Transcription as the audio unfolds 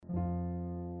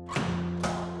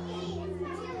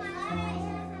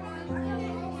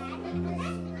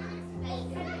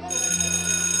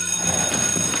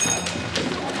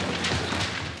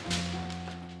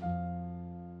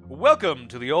Welcome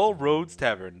to the All Roads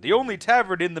Tavern, the only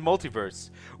tavern in the multiverse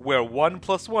where 1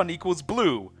 + 1 equals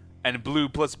blue, and blue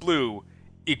plus blue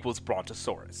equals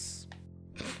Brontosaurus.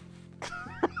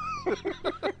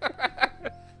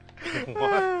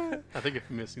 What? I think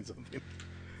I'm missing something.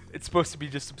 It's supposed to be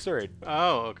just absurd.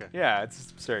 Oh, okay. Yeah, it's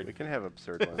just absurd. We can have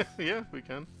absurd ones. Yeah, we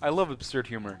can. I love absurd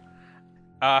humor.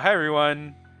 Hi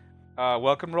everyone.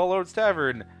 Welcome to All Roads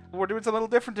Tavern. We're doing something a little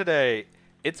different today.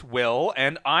 It's Will,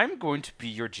 and I'm going to be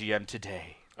your GM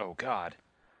today. Oh, God.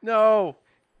 No!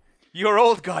 Your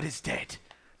old god is dead.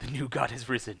 The new god has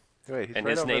risen. Wait, he's And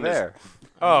right his over name is- there.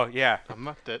 Oh, yeah. I'm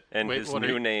not dead. And Wait, his what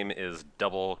new name is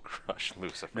Double Crush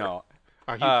Lucifer. No.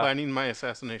 Are you planning my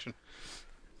assassination?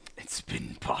 It's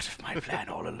been part of my plan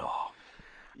all along.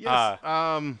 Yes.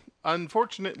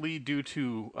 Unfortunately, due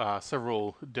to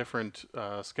several different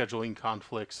scheduling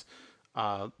conflicts,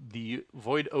 the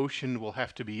Void Ocean will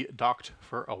have to be docked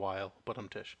for a while, but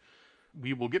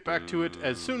we will get back to it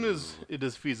as soon as it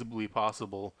is feasibly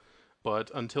possible.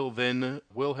 But until then,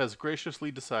 Will has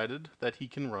graciously decided that he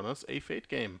can run us a Fate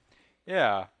game.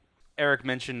 Yeah. Eric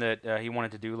mentioned that he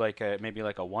wanted to do maybe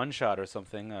a one-shot or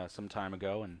something some time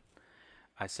ago, and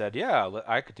I said, yeah,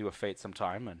 I could do a Fate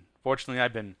sometime. And fortunately,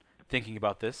 I've been thinking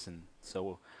about this, and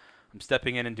so I'm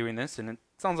stepping in and doing this, and it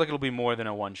sounds like it'll be more than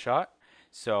a one-shot.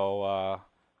 So,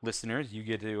 listeners, you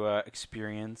get to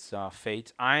experience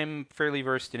Fate. I'm fairly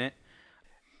versed in it.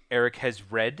 Eric has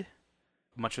read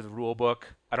much of the rule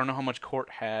book. I don't know how much Court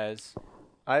has.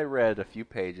 I read a few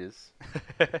pages,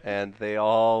 and they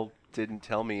all didn't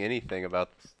tell me anything about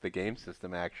the game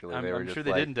system, actually. I'm just sure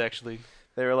they didn't, actually.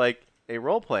 They were like, a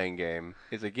role-playing game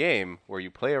is a game where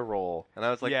you play a role. And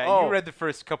I was like, yeah, oh, you read the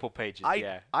first couple pages,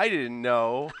 yeah. I didn't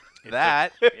know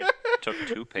that. It took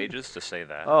 2 pages to say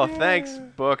that. Oh, thanks,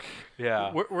 book.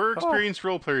 Yeah. We're experienced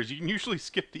role players. You can usually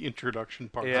skip the introduction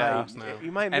part. Yeah. Now.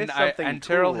 You might miss And something and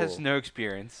Terrell cool. has no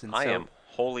experience. And I so, am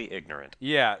wholly ignorant.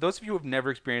 Yeah, those of you who have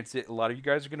never experienced it, a lot of you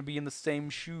guys are going to be in the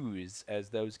same shoes as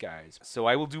those guys. So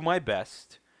I will do my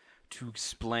best to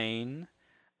explain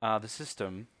the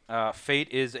system. Fate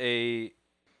is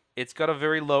it's got a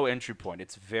very low entry point.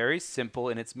 It's very simple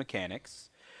in its mechanics,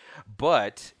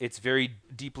 but it's very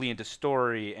deeply into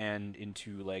story and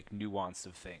into nuance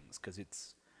of things, because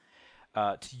it's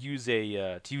to use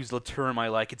the term I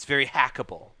like, it's very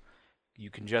hackable. You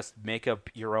can just make up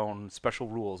your own special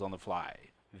rules on the fly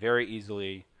very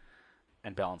easily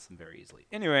and balance them very easily.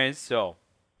 Anyways, so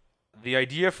the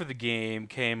idea for the game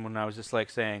came when I was just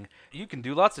saying, you can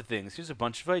do lots of things. Here's a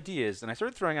bunch of ideas. And I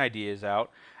started throwing ideas out,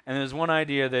 and there's one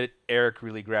idea that Eric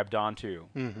really grabbed onto.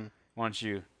 Mm-hmm. Why don't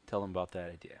you tell him about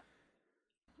that idea?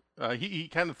 He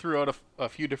kind of threw out a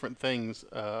few different things,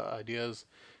 ideas,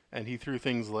 and he threw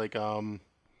things like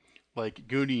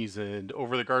Goonies and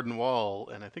Over the Garden Wall,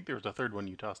 and I think there was a third one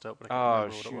you tossed out, but I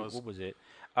can't remember what it was. What was it?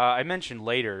 I mentioned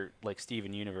later,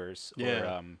 Steven Universe.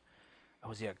 Yeah.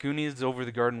 Or, Goonies, Over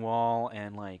the Garden Wall,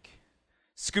 and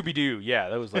Scooby-Doo. Yeah,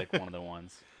 that was one of the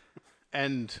ones.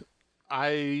 And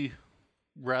I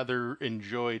rather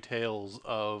enjoy tales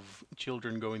of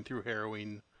children going through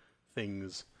harrowing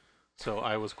things, so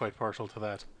I was quite partial to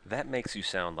that. That makes you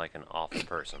sound like an awful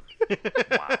person.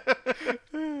 Wow.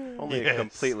 Only a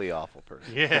completely awful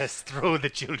person. Yes, throw the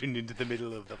children into the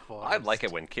middle of the forest. I like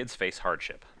it when kids face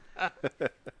hardship.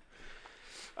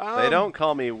 They don't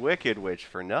call me Wicked Witch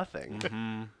for nothing.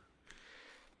 Mm-hmm.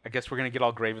 I guess we're going to get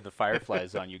all Grave of the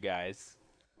Fireflies on you guys.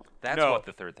 That's No. what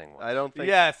the third thing was. I don't think.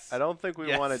 Yes. I don't think we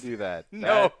Yes. want to do that.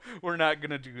 No, we're not going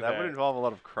to do That would involve a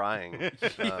lot of crying.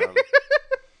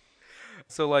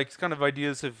 So, it's kind of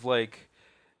ideas have,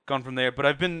 gone from there.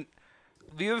 But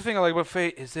the other thing I like about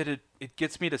Fate is that it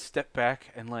gets me to step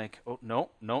back and, oh,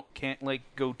 no, can't,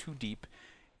 go too deep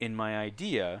in my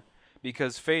idea,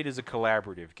 because Fate is a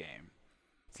collaborative game.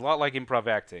 It's a lot like improv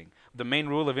acting. The main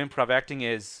rule of improv acting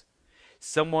is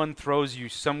someone throws you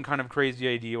some kind of crazy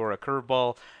idea or a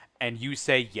curveball, and you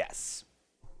say yes,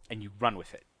 and you run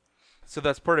with it. So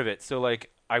that's part of it. So,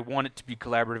 I want it to be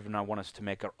collaborative, and I want us to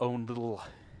make our own little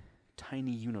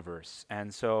tiny universe.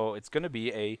 And so it's going to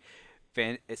be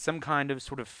some kind of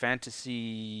sort of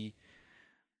fantasy,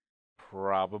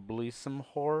 probably some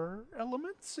horror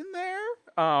elements in there,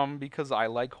 because I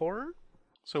like horror.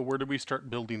 So where do we start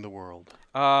building the world?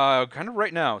 Kind of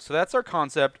right now. So that's our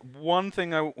concept. One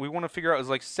thing we want to figure out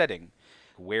is setting.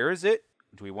 Where is it?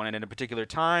 Do we want it in a particular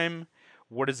time?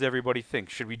 What does everybody think?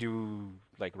 Should we do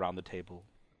round the table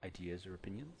ideas or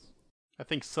opinions? I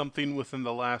think something within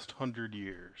the last 100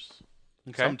 years.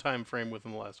 Okay. Some time frame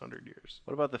within the last 100 years.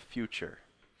 What about the future?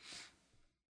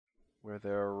 Where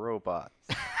there are robots.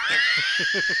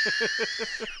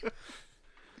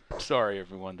 Sorry,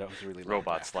 everyone. That was really loud.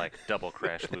 Robots like Double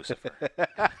Crash Lucifer.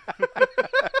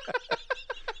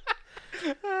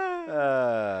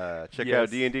 Check Yes. out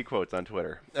D&D quotes on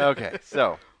Twitter. Okay,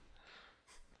 so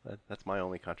that's my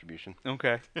only contribution.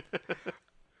 Okay.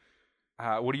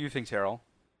 What do you think, Terrell?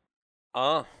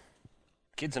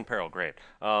 Kids in Peril, great.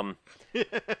 I'm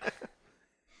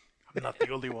not the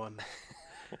only one.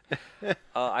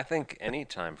 I think any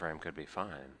time frame could be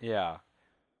fine. Yeah.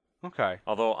 Okay.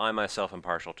 Although I myself am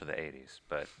partial to the 80s,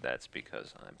 but that's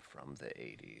because I'm from the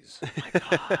 80s.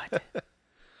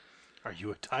 Are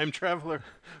you a time traveler?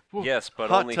 Yes,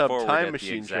 but Hot only tub forward time at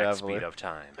machine the exact traveler. speed of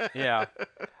time. Yeah.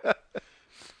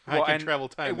 I can travel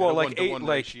time. Well, at a like 1-to-1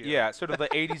 ratio. yeah, sort of the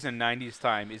 80s and 90s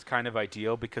time is kind of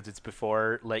ideal because it's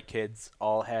before like kids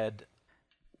all had,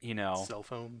 Cell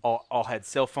phone. all had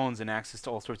cell phones and access to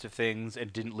all sorts of things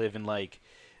and didn't live in like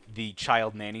the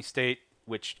child nanny state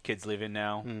which kids live in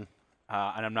now. And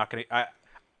I'm not gonna.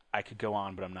 I could go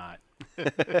on, but I'm not.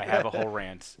 I have a whole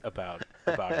rant about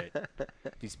it.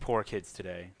 These poor kids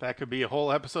today. That could be a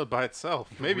whole episode by itself.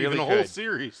 Maybe really even a whole could.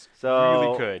 series. So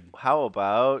Really could. How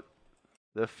about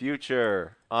the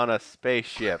future on a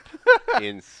spaceship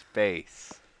in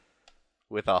space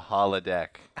with a holodeck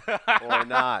or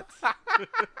not?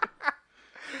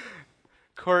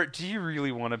 Court, do you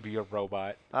really want to be a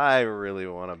robot? I really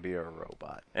want to be a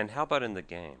robot. And how about in the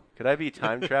game? Could I be a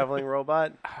time traveling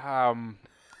robot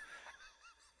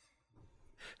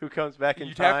who comes back in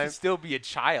You'd time? have to still be a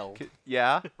child.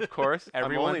 Yeah, of course. I'm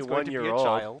Everyone's only going 1 to be year a old.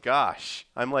 child. Gosh,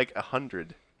 I'm like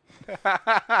 100.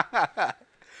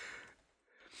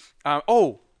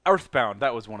 Earthbound.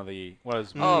 That was one of the Of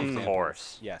examples.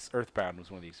 course. Yes, Earthbound was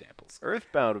one of the examples.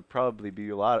 Earthbound would probably be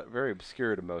very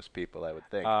obscure to most people, I would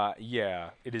think.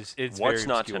 Yeah, it is. It's What's very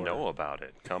not obscure. to know about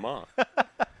it? Come on.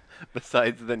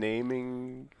 Besides the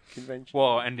naming convention.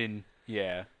 Well, and in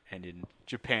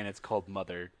Japan, it's called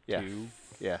Mother Yeah. 2.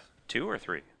 Yeah. 2 or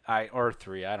 3? Or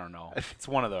 3. I don't know. It's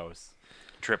one of those.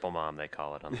 Triple mom, they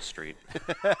call it on the street.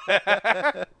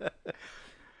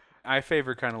 I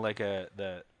favor kind of like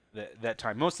that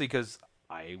time, mostly because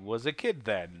I was a kid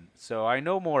then, so I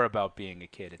know more about being a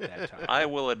kid at that time. I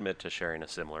will admit to sharing a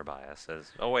similar bias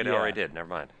as, oh wait, I Yeah. already did, never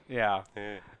mind. Yeah.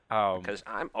 Because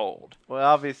I'm old. Well,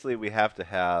 obviously, we have to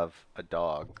have a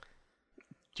dog.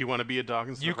 Do you want to be a dog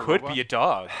instead You of a could robot? be a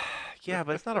dog. Yeah,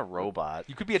 but it's not a robot.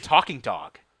 You could be a talking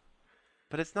dog.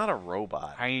 But it's not a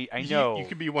robot. I know. You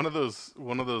could be one of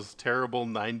those terrible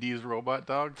 '90s robot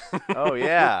dogs. Oh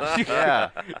yeah, yeah.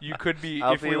 You could be,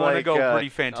 I'll if be we want to like, go I'll pretty be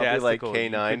fantastical. like you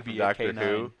K9 could from be a Doctor K9.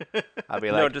 Who. I'll be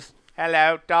No, like, just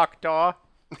 "Hello, Doctor."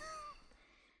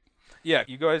 Yeah,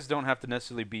 you guys don't have to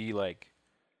necessarily be like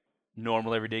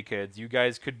normal everyday kids. You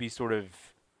guys could be sort of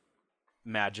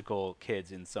magical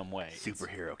kids in some way. It's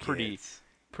Superhero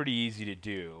pretty easy to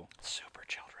do. super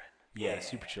children. Yeah,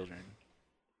 super children.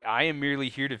 I am merely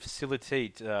here to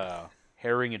facilitate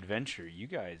herring adventure. You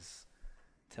guys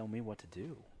tell me what to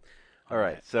do. All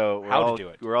right, so How to do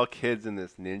it. we're all kids in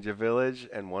this ninja village,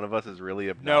 and one of us is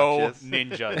really No obnoxious.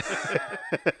 ninjas.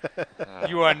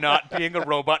 You are not being a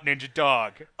robot ninja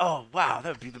dog. Oh wow, that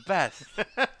would be the best.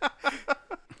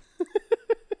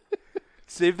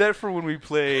 Save that for when we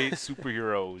play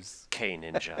superheroes. K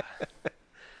Ninja.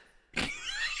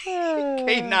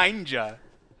 K9ja.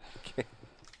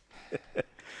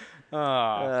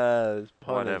 This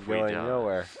pun What is have we going done?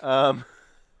 nowhere.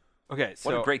 Okay,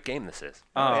 so What a great game this is.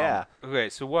 yeah. Okay,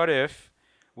 so what if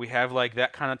we have like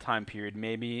that kind of time period?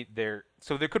 Maybe there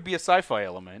could be a sci-fi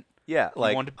element. Yeah,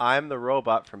 like want to- I'm the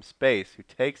robot from space who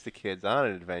takes the kids on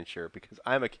an adventure because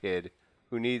I'm a kid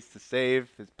who needs to save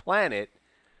his planet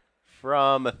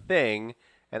from a thing,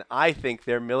 and I think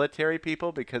they're military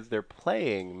people because they're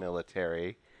playing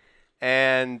military,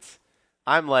 and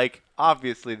I'm like,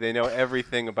 obviously they know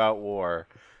everything about war.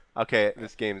 Okay,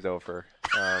 this game's over.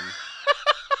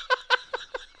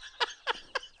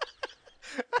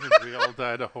 We all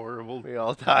died a horrible, We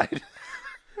all died.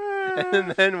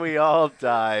 And then we all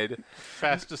died.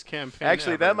 fastest campaign.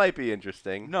 Actually, ever. that might be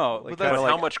interesting. No, Like, but kinda that's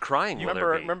How like- much crying will remember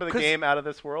there be? remember the 'Cause- game Out of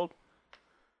This World?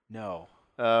 No,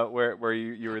 Where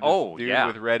you were this Oh, dude yeah.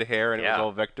 with red hair and it was Yeah.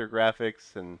 all vector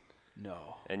graphics, and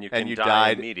no. And you and can you die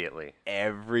died. immediately.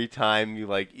 every time you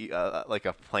like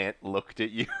a plant looked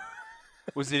at you.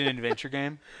 Was it an adventure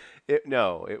game? It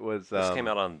was This came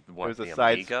out on what? it was a the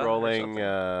side Amiga or scrolling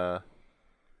something?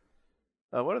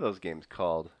 what are those games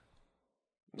called?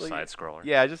 Well, Side scroller.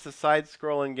 Yeah, just a side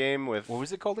scrolling game with What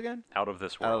was it called again? Out of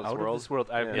this Out of world. This Out World? of this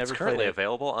world. I've Yeah. never It's currently played it.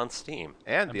 available on Steam.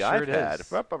 and I'm the sure it iPad.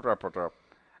 is.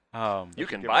 You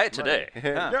can give buy us it money.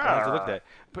 today. I'll have to look at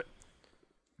that.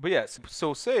 But yeah,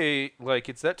 so say like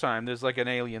it's that time. There's like an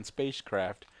alien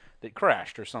spacecraft that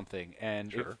crashed or something.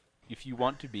 And if you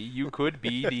want to be, you could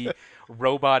be the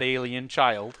robot alien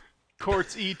child.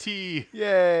 Quartz E.T.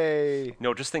 Yay!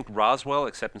 No, just think Roswell,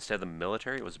 except instead of the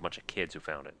military, it was a bunch of kids who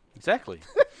found it. Exactly.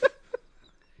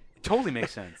 It totally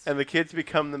makes sense. And the kids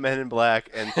become the Men in Black,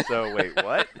 and so wait,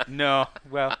 what? No,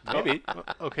 well, Maybe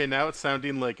Okay, now it's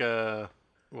sounding like a,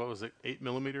 what was it,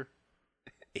 8mm?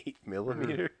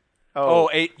 8mm. Oh,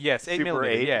 8 Super millimeter.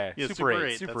 8? Yeah, Yeah, Super Super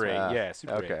 8. 8, Super 8. that's right. Yeah,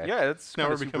 Super Okay. 8. Yeah, that's Now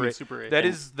kinda we're Super becoming 8. Super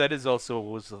 8. That is also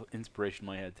was the inspiration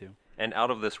I had too. And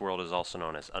Out of This World is also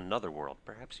known as Another World.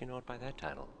 Perhaps you know it by that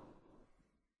title.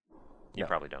 You No.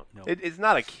 probably don't. No. It's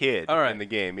not a kid All right. in the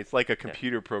game. It's like a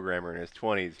computer programmer in his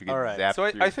 20s who gets All right. zapped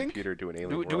So through I his think computer to an alien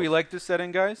do world. we like this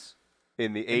setting, guys?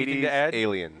 In the anything 80s, to add?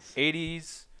 aliens.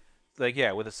 80s, like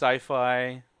with a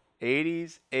sci-fi,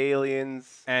 80s,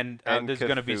 aliens, and And there's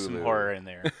gonna be some Cthulhu. horror in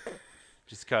there,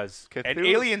 just because. And Cthulhu-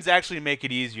 aliens actually make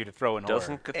it easier to throw in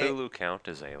Doesn't horror. Cthulhu count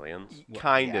as aliens?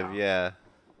 kind of, yeah.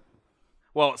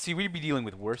 Well, see, we'd be dealing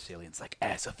with worse aliens like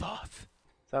Azathoth.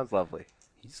 Sounds lovely.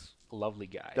 He's a lovely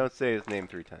guy. Don't say his name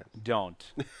 3 times.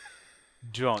 Don't.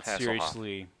 Don't Hasselhoff.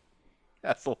 seriously.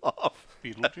 Hasselhoff.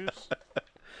 Beetlejuice?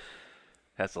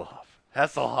 Hasselhoff.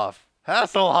 Hasselhoff.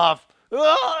 Hasselhoff.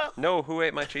 Ah! No, who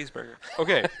ate my cheeseburger?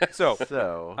 Okay, so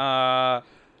So,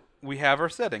 we have our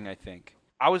setting. I think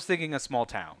I was thinking a small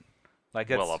town, like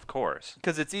Well, of course.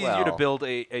 because it's easier to Well. build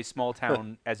a small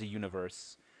town as a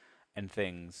universe and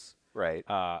things right.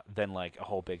 than like a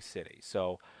whole big city.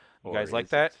 So you Or guys like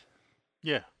is that? it?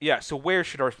 Yeah. Yeah. So where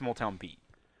should our small town be?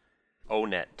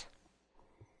 Onet.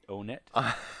 Own it.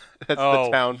 That's the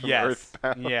town from yes.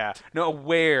 Earthbound. Yeah. No,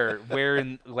 where? Where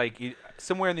in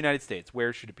somewhere in the United States?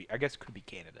 Where should it be? I guess it could be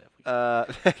Canada. I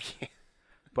can't-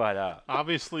 But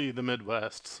Obviously the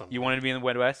Midwest. Somewhere. you wanted to be in the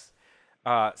Midwest.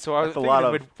 So I was That's a thinking lot the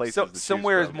of places to choose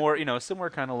somewhere is from. more, somewhere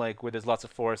kind of like where there's lots of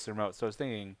forests and remote. So I was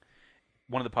thinking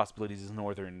one of the possibilities is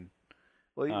northern.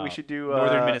 Well, we should do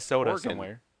northern Minnesota Oregon.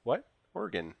 somewhere. What?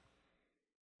 Oregon.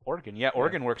 Oregon. Yeah,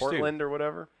 Oregon works Portland or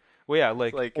whatever. too. Well, yeah,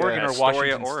 like, like, Oregon or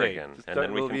Astoria, Washington Oregon. State. And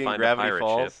then we Will can be in find a Gravity pirate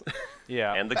Falls ship.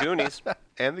 Yeah. And the Goonies.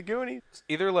 and the Goonies.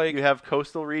 Either like You have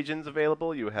coastal regions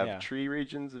available. You have Yeah. tree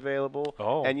regions available.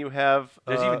 Oh. And you have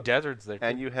there's even deserts there.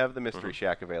 and too. you have the Mystery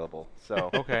Shack available. So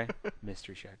Okay.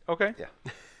 Mystery Shack. Okay. yeah.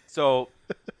 So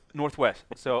northwest.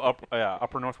 So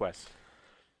upper northwest.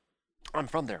 I'm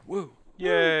from there. Woo.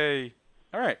 Yay.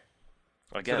 All right.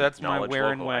 Again, that's my knowledge where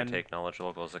and local. when. I take knowledge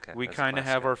local as a We kind of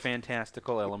have our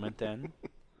fantastical element then.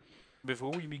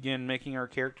 Before we begin making our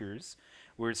characters,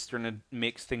 we're starting to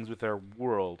mix things with our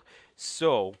world.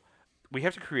 So we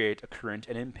have to create a current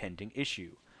and impending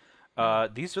issue.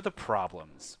 These are the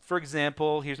problems. For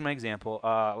example, here's my example.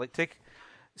 Like take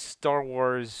Star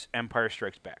Wars Empire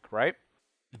Strikes Back, right?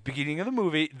 The beginning of the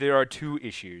movie, there are 2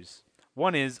 issues.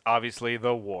 One is obviously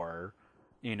the war,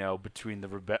 between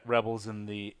the rebels and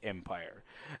the Empire.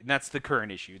 And that's the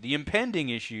current issue. The impending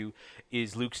issue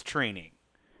is Luke's training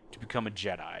to become a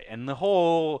Jedi. And the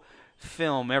whole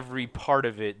film, every part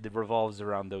of it that revolves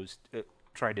around those,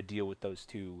 trying to deal with those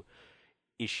 2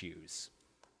 issues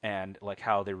and like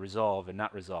how they resolve and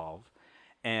not resolve.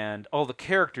 And all the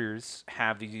characters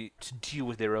have to deal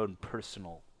with their own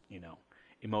personal,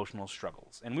 emotional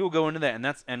struggles. And we will go into that,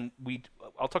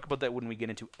 I'll talk about that when we get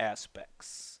into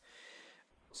aspects.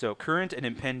 So, current and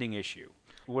impending issue.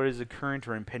 What is a current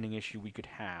or impending issue we could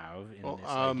have in this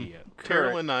idea?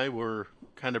 Carol and I were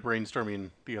kind of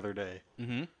brainstorming the other day.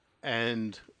 Mm-hmm.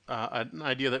 And an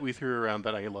idea that we threw around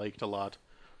that I liked a lot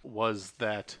was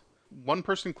that one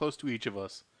person close to each of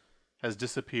us has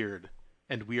disappeared,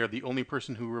 and we are the only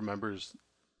person who remembers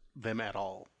them at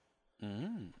all.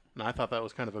 Mm. And I thought that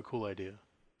was kind of a cool idea.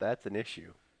 That's an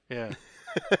issue. Yeah.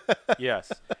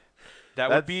 Yes. That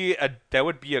would be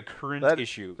a current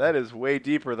issue. That is way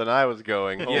deeper than I was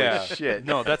going. Holy yeah. shit.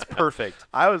 No, that's perfect.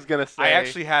 I was gonna say. I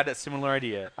actually had a similar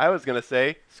idea. I was gonna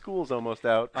say school's almost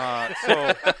out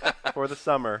So for the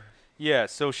summer. yeah.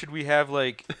 So should we have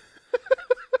like?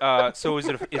 So is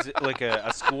it like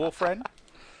a school friend?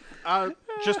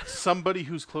 Just somebody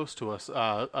who's close to us.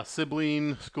 A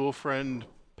sibling, school friend,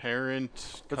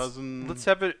 parent, cousin. Let's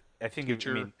have it. I think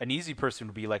teacher. an easy person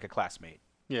would be like a classmate.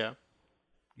 Yeah.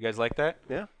 You guys like that?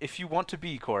 Yeah. If you want to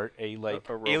be Court, a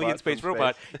robot alien space from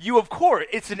robot, space. you of course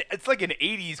it's like an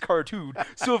 80s cartoon.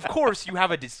 So of course you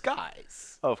have a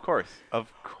disguise. Oh, of course.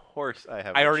 Of course I have. I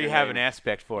What's already your have name? an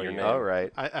aspect for Your you. name. All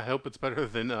right. I hope it's better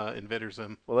than Invader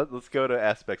Zim. Well, let's go to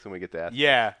aspects when we get to aspects.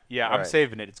 Yeah, I'm right.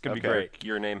 saving it. It's gonna be Okay. great.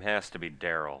 Your name has to be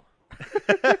Daryl.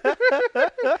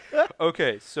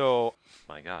 Okay, so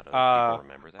My God, other people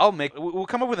remember that. we'll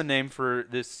come up with a name for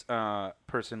this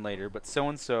person later, but so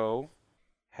and so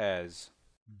has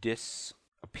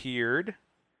appeared,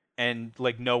 and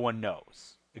like no one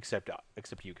knows except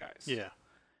you guys. Yeah.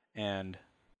 And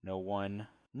no one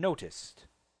noticed.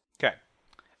 Okay.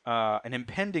 An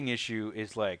impending issue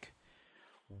is like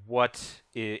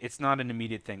it's not an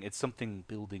immediate thing. It's something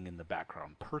building in the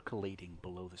background, percolating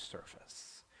below the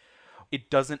surface. It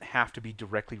doesn't have to be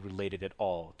directly related at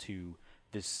all to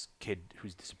this kid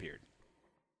who's disappeared.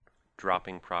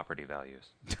 Dropping property values.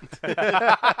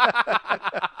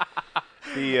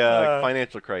 The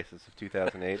financial crisis of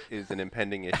 2008 is an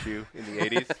impending issue in the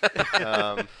 80s.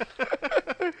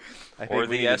 I think Or we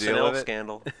the need to deal SNL with it.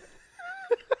 scandal.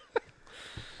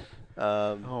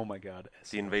 Oh my God.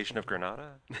 The invasion of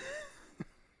Grenada.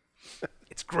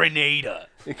 It's Grenada.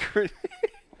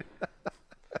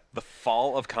 The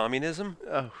fall of communism.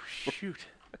 Oh shoot.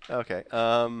 Okay.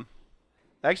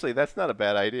 Actually, that's not a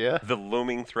bad idea. The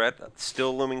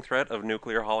still looming threat of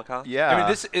nuclear holocaust. Yeah. I mean,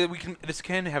 this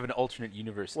can have an alternate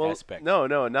universe aspect. No,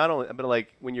 not only, but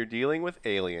like when you're dealing with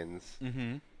aliens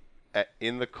Mm-hmm.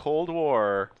 in the Cold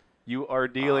War, you are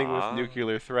dealing with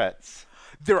nuclear threats,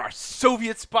 There are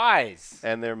Soviet spies,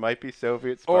 and there might be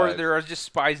Soviet spies. or there are just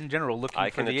spies in general looking I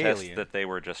for can the attest alien. that they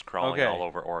were just crawling Okay. all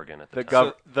over Oregon at the the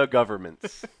time. the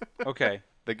governments. Okay.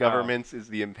 The governments is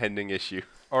the impending issue.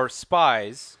 Or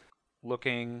spies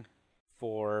looking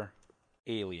for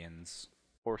aliens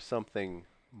Or something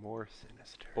more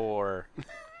sinister. or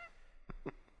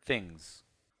things.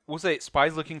 We'll say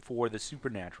spies looking for the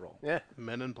supernatural. Yeah.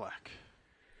 Men in Black.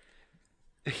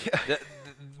 That,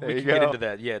 There we you can get go. into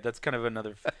that. Yeah, that's kind of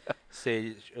another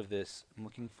stage of this. I'm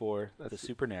looking for the That's-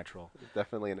 supernatural.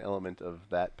 Definitely an element of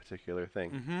that particular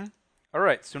thing. Mm-hmm. All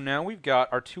right, so now we've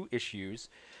got our 2 issues.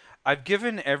 I've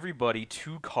given everybody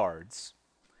 2 cards.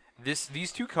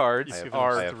 These 2 cards I have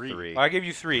are. three. I gave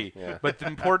you 3, Yeah. but the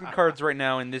important cards right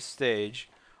now in this stage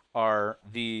are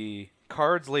the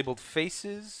cards labeled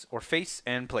faces or face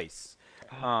and place.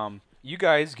 You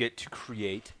guys get to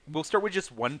create. We'll start with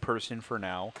just one person for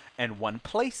now and one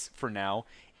place for now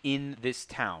in this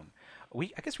town. I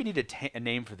guess we need a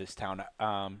name for this town.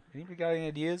 Anybody got any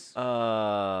ideas?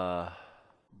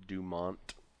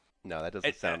 Dumont. No, that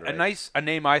doesn't sound right. A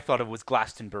name I thought of was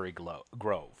Glastonbury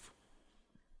Grove.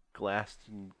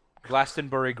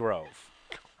 Glastonbury Grove.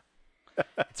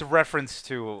 It's a reference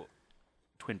to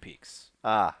Twin Peaks.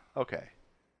 Okay.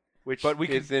 Which But we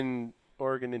is in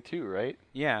Oregon too, right?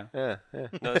 Yeah. Yeah.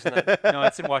 No, isn't that? No,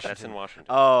 it's in Washington. That's in Washington.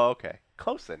 Oh, okay.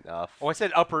 Close enough. Oh, I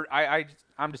said upper.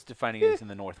 I'm just defining it as in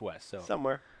the Northwest. So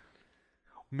Somewhere.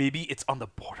 maybe it's on the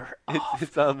border of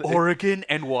It's on the, Oregon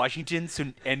and Washington,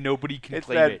 and nobody can it's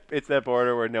claim that it. it's that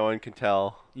border where no one can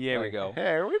tell. Yeah, we Like, go.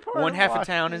 Hey, are we part One of half of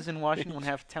Washington? town is in Washington, one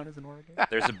half of town is in Oregon.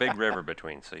 There's a big river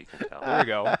between, so you can tell. There we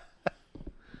go.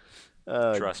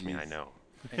 Oh, Trust me, I jeez. know.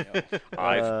 I know.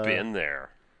 I've been there.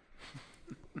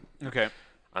 Okay.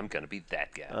 I'm gonna be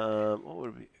that guy. What would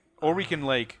it be? Or we can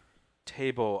like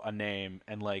table a name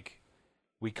and like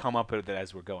we come up with it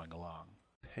as we're going along.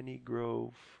 Penny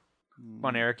Grove. Come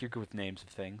on, Eric, you're good with names of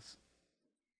things.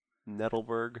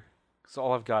 Nettleburg. So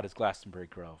all I've got is Glastonbury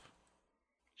Grove.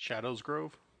 Shadows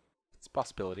Grove. It's a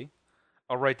possibility.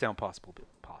 I'll write down possible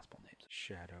names.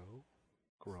 Shadow,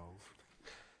 Grove,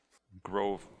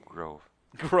 Grove. Grove.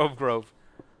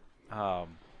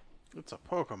 It's a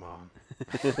Pokemon.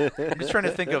 I'm just trying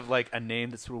to think of like a name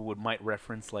that sort of might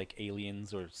reference like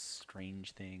aliens or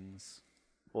strange things.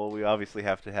 Well, we obviously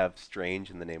have to have strange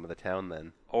in the name of the town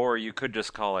then. Or you could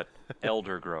just call it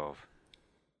Elder Grove.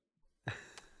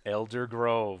 Elder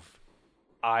Grove.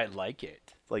 I like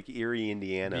it. It's like Erie,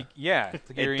 Indiana. Yeah, it's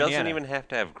like It Erie, doesn't Indiana. even have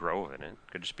to have Grove in it.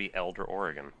 It could just be Elder,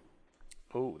 Oregon.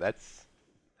 Oh, that's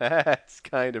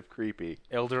kind of creepy.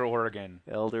 Elder Oregon.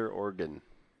 Elder Oregon.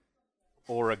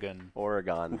 Oregon.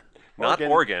 Oregon. Not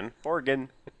Oregon. Oregon.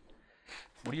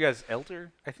 What do you guys,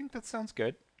 Elder? I think that sounds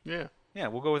good. Yeah. Yeah,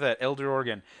 we'll go with that. Elder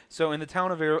Oregon. So in the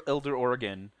town of Elder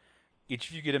Oregon, each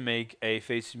of you get to make a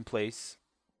face and place.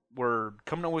 We're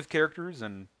coming up with characters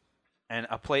and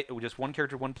just one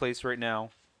character, one place right now,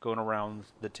 going around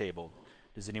the table.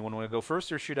 Does anyone want to go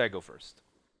first, or should I go first?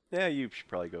 Yeah, you should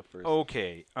probably go first.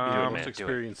 Okay. You're man, the do most it.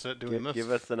 experienced at doing this.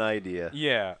 Give us an idea.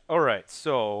 Yeah. All right.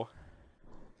 So,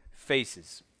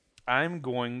 faces. I'm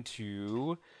going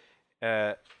to.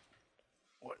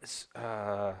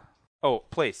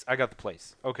 Place. I got the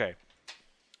place. Okay.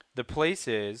 The place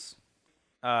is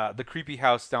the creepy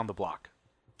house down the block.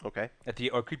 Okay.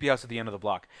 Creepy house at the end of the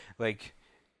block. Like,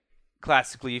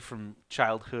 classically from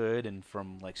childhood and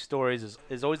from like stories,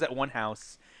 is always that one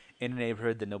house in a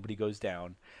neighborhood that nobody goes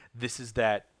down. This is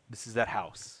that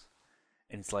house,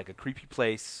 and it's like a creepy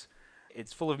place.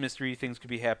 It's full of mystery. Things could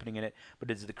be happening in it, but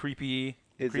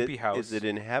is creepy house. Is it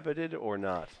inhabited or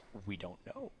not? We don't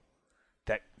know.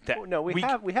 That Oh, no, we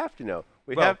have to know.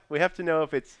 We Well- have to know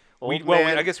if it's old well,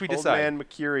 man. I guess we old decide. man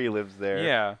McCurry lives there.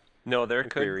 Yeah. No, there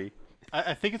could. McCurry.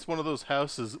 I think it's one of those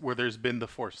houses where there's been the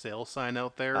for sale sign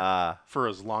out there Ah. for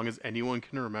as long as anyone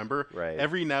can remember. Right.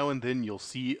 Every now and then you'll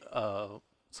see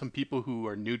some people who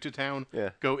are new to town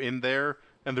go in there,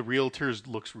 and the realtors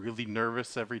looks really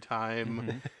nervous every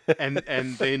time. and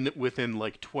then within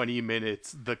like 20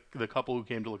 minutes, the couple who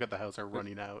came to look at the house are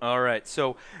running out. All right.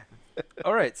 So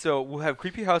we'll have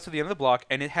creepy house at the end of the block,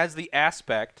 and it has the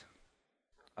aspect.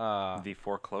 The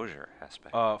foreclosure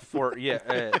aspect.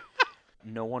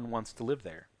 No one wants to live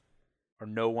there, or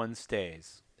no one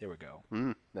stays. There we go.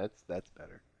 That's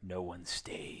better. No one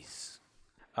stays.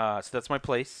 So that's my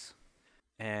place.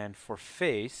 And for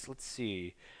face, let's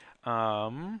see.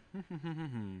 I've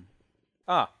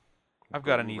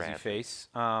got an easy Rabbit. face.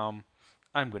 I'm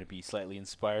going to be slightly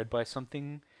inspired by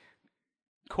something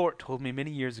Court told me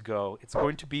many years ago. It's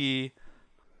going to be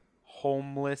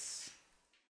homeless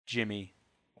Jimmy.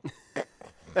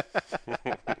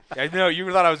 I know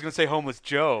you thought I was going to say homeless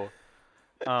Joe.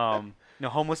 No,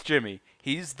 homeless Jimmy.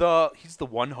 He's the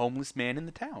one homeless man in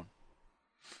the town.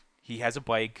 He has a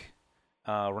bike,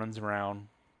 runs around,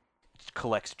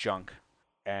 collects junk,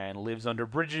 and lives under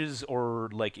bridges or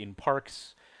like in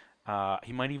parks.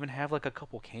 He might even have like a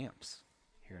couple camps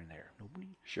here and there.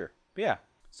 Nobody. Sure. But yeah.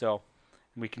 So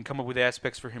we can come up with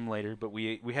aspects for him later, but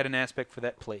we had an aspect for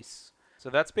that place. So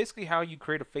that's basically how you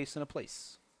create a face in a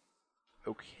place.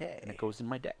 Okay. And it goes in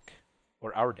my deck.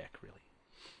 Or our deck, really.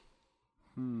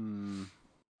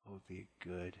 What would be a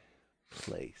good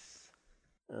place?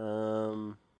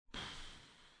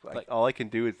 Like- all I can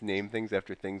do is name things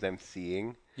after things I'm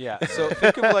seeing. Yeah. So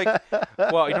think of like,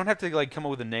 well, you don't have to like come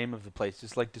up with a name of the place.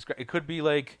 Just like describe. It could be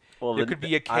like Well, there could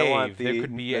be a cave. I want There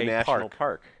could be the a national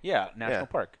park. Yeah, national Yeah.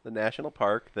 park. The national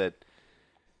park that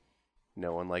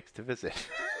no one likes to visit.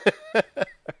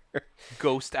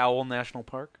 Ghost Owl National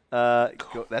Park.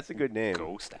 That's a good name.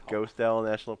 Ghost Owl. Ghost Owl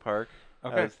National Park.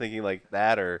 Okay. I was thinking like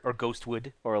that, or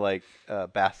Ghostwood. like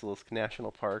Basilisk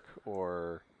National Park,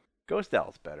 or Ghost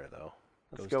Owl's better though.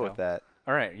 Let's Ghost go Owl. with that.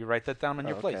 All right, you write that down on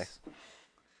your Okay. place.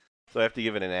 So I have to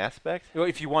give it an aspect. Well,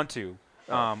 if you want to,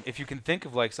 if you can think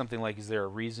of like something like, is there a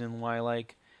reason why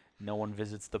like no one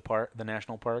visits the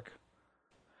national park?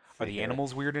 Are the Figure it.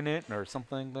 animals weird in it, or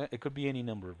something? It could be any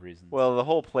number of reasons. Well, the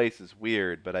whole place is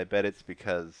weird, but I bet it's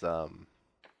because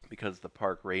the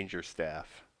park ranger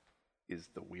staff is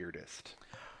the weirdest.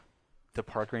 The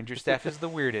park ranger staff is the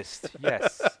weirdest.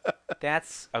 Yes,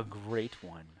 that's a great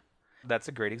one. That's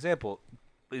a great example.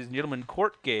 Ladies and gentlemen,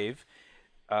 Court gave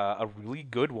a really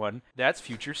good one. That's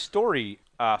future story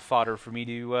fodder for me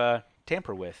to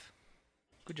tamper with.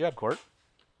 Good job, Court.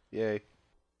 Yay.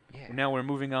 Now we're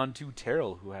moving on to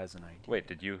Terrell, who has an idea. Wait,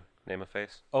 did you name a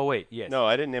face? Oh, wait, yes. No,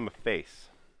 I didn't name a face.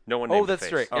 No one named Oh, a that's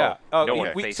face. right. Oh, Yeah. Oh, no we-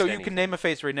 one we- faced so you anything. can name a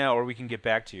face right now, or we can get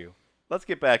back to you. Let's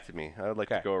get back to me. I would like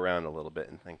to Okay. go around a little bit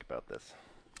and think about this.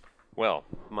 Well,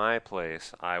 my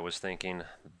place, I was thinking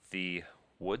the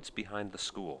woods behind the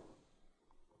school,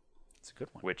 It's a good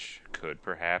one. which could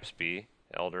perhaps be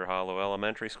Elder Hollow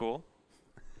Elementary School.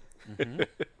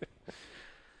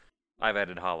 I've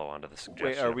added Hollow onto the suggestion.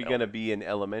 Wait, are of we going to Elder. be in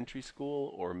elementary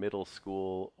school or middle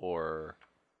school or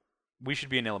We should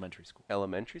be in elementary school.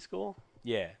 elementary school?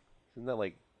 Yeah. Isn't that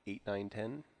like 8, 9,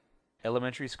 10?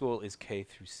 Elementary school is K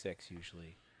through 6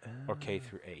 usually, or K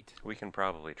through 8. We can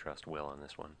probably trust Will on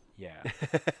this one. Yeah.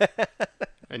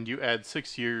 And you add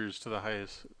 6 years to the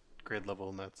highest grade level,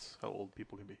 and that's how old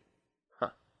people can be.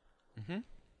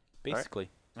 Basically.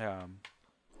 It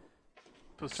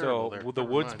was So terrible there. with the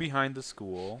Never woods mind. behind the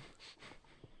school,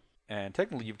 and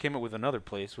technically you came up with another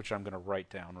place, which I'm going to write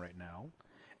down right now.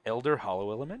 Elder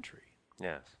Hollow Elementary,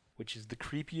 Yes. which is the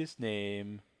creepiest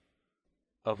name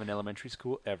of an elementary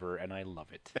school ever, and I love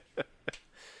it.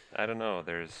 I don't know.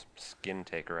 There's Skin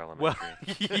Taker Well,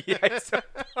 Elementary. yes.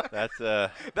 That's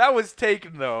That was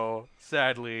taken, though,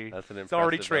 sadly. an impressive It's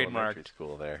already elementary trademarked.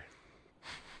 school there.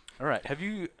 All right. Have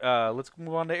you, let's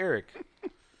move on to Eric.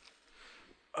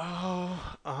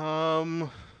 Oh,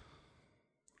 I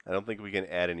don't think we can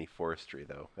add any forestry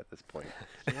though at this point.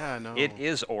 yeah, no. It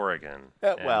is Oregon.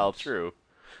 Well, and true.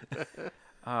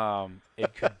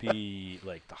 It could be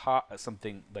like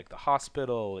something like the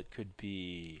hospital. It could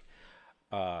be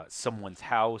someone's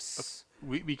house.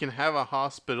 We can have a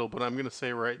hospital, but I'm going to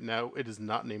say right now, it is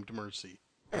not named Mercy.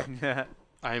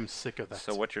 I am sick of that.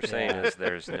 So what you're saying is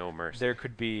there's no mercy. There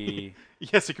could be,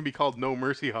 Yes, it can be called No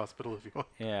Mercy Hospital if you want.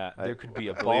 yeah. There could be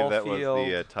a I ball believe that field.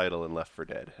 was the title in Left 4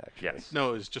 Dead, actually. Yes.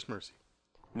 No, it's just Mercy.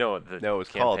 No, the No, it was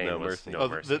called campaign No was Mercy. No Oh,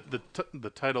 Mercy. the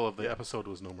title of the episode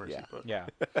was No Mercy, Yeah. but Yeah.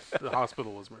 the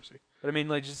hospital was Mercy. But I mean,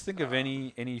 like, just think of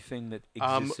anything that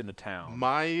Um, exists in a town.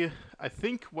 I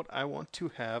think what I want to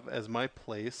have as my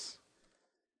place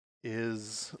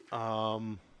is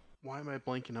why am I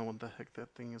blanking on what the heck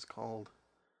that thing is called?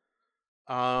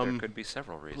 There could be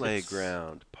several reasons.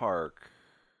 Playground, park,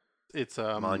 It's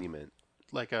monument,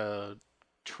 like a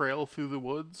trail through the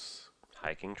woods,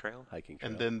 Hiking trail? hiking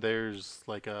trail. and then there's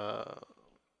like a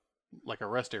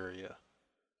rest area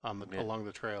on the Yeah. along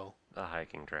the trail. A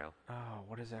hiking trail. Oh,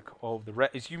 what is that called? Oh,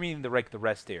 you mean the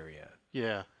rest area?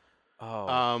 Yeah. Oh,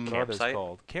 Um, what are those Campsite?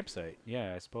 called? Campsite.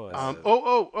 Yeah, I suppose.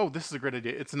 This is a great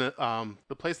idea. It's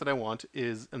the place that I want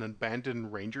is an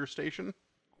abandoned ranger station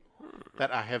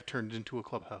that I have turned into a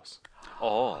clubhouse.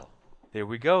 Oh. There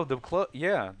we go. The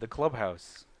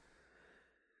clubhouse.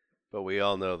 But we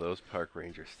all know those park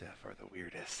ranger staff are the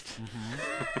weirdest.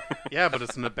 Yeah, but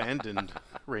it's an abandoned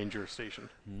ranger station.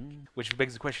 Which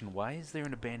begs the question: why is there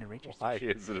an abandoned ranger Why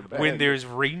station is it abandoned? when there's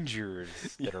rangers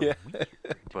that Yeah. are weird?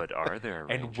 But are there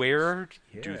And rangers? where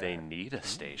do they yeah. need a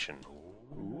station?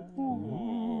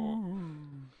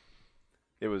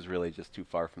 It was really just too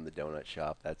far from the donut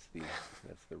shop. That's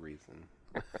the reason.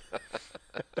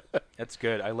 That's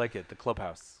good. I like it. The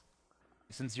clubhouse.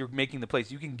 Since you're making the place,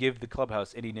 you can give the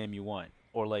clubhouse any name you want,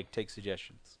 or like take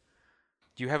suggestions.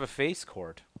 Do you have a face,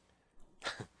 Court?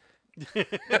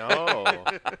 No.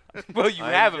 Well, you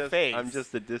have a face. I'm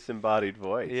just a disembodied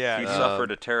voice. Yeah. He Um,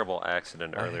 suffered a terrible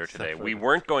accident earlier today. We suffered-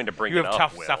 weren't going to bring You it have up,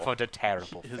 tough Will. suffered a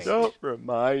terrible face. Don't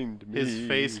remind me. His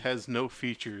face has no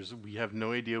features. We have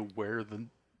no idea where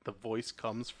the voice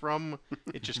comes from.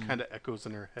 It just kind of echoes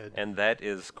in our head. And that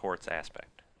is Court's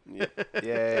aspect. Yay.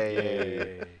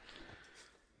 Yay.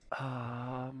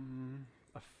 A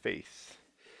face.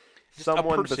 Just a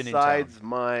Someone person in besides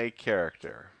my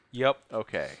character. Yep.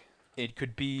 Okay. It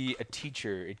could be a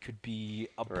teacher. It could be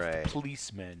a Right.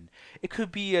 policeman. It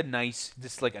could be a nice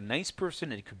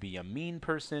person. It could be a mean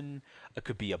person. It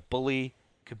could be a bully.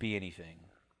 It could be anything.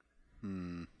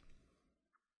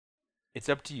 It's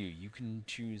up to you. You can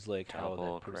choose like how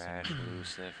Double that person. crash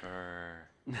Lucifer.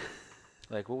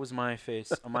 Like, what was my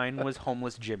face? Mine was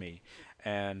homeless Jimmy,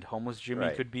 and homeless Jimmy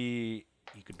Right. could be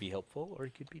helpful or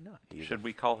he could be not. Should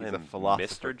we call he's a him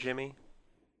philosopher. Mr. Jimmy?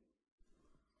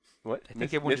 What? I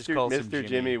think everyone just calls him Mr. Jimmy.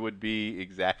 Jimmy would be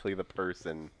exactly the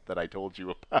person that I told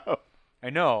you about. I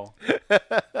know.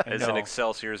 As an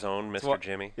Excelsior's own Mr. what-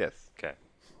 Jimmy? Yes. Okay.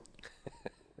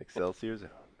 Excelsior's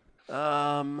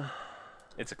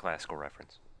It's a classical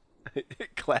reference.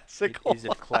 classical. Is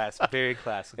it very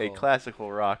classical? A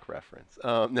classical rock reference.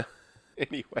 No.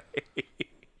 Anyway.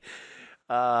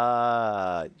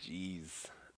 Jeez.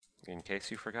 In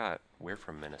case you forgot, we're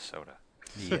from Minnesota.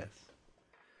 Yes.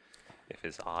 If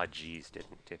his geez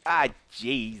didn't tip you Ah, off.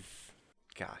 jeez.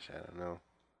 Gosh, I don't know.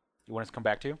 You want us to come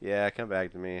back to? Yeah, come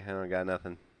back to me. I don't got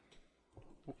nothing.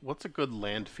 What's a good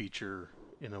land feature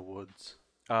in a woods?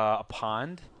 A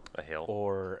pond A hill.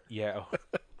 or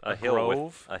a hill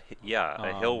grove? with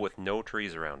a hill with no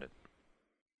trees around it.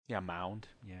 mound.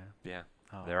 Yeah. Yeah.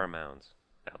 Oh. There are mounds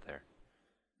out there.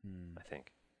 I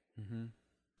think. Mm-hmm.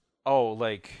 Oh,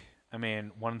 like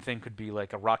one thing could be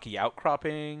like a rocky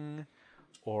outcropping,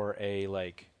 or a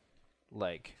like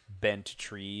bent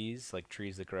trees, like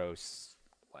trees that grow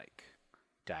like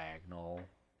diagonal,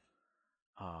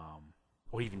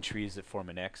 or even trees that form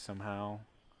an X somehow.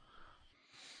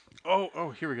 Oh,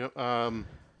 here we go.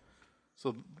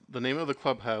 So the name of the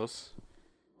clubhouse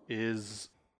is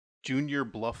Junior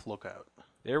Bluff Lookout.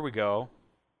 There we go.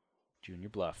 Junior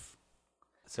Bluff.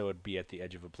 So it'd be at the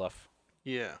edge of a bluff.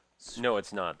 Yeah. No,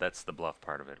 it's not. That's the bluff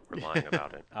part of it. We're lying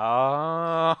about it.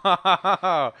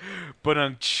 Oh, but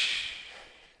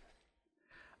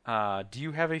do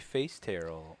you have a face,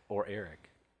 Terrell or Eric?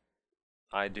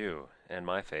 I do, and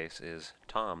my face is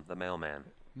Tom, the mailman.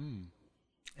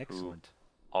 Excellent.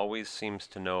 Always seems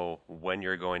to know when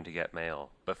you're going to get mail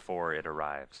before it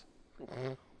arrives.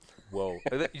 Whoa.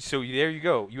 So there you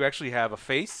go. You actually have a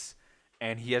face,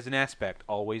 and he has an aspect.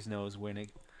 Always knows when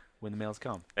the mails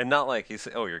come. And not like he's,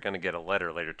 oh, you're going to get a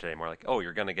letter later today. More like, oh,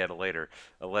 you're going to get a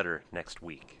letter next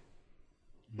week.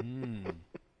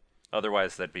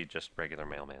 Otherwise, that'd be just regular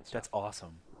mailman stuff. That's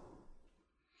awesome.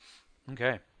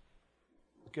 Okay.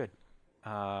 Good.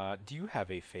 Do you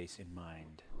have a face in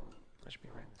mind? I should be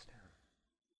writing this down.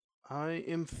 I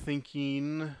am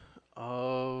thinking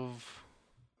of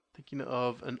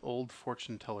an old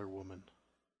fortune teller woman.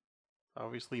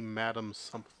 Obviously, Madam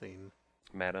something.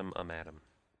 Madam, a madam.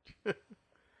 Do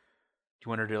you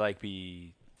want her to like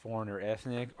be foreign or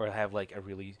ethnic, or have like a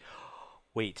really?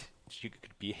 Wait, She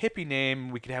could be a hippie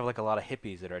name. We could have like a lot of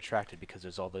hippies that are attracted because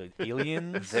there's all the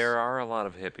aliens. There are a lot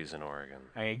of hippies in Oregon.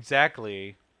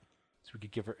 Exactly. So we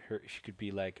could give her. She could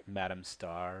be like Madam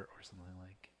Star or something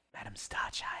like Madam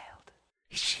Starchild.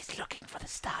 She's looking for the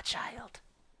Starchild.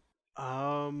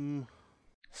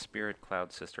 Spirit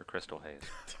Cloud Sister Crystal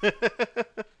Haze.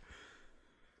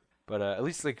 But at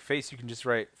least like face, you can just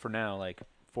write for now like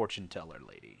fortune teller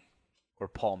lady, or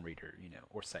palm reader,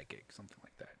 or psychic, something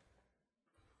like that.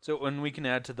 So and we can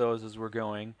add to those as we're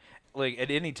going. Like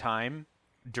at any time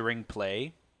during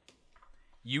play,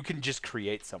 you can just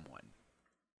create someone.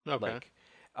 Okay.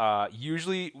 Like,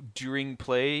 usually during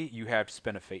play, you have to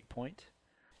spend a fate point.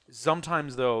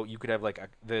 Sometimes though, you could have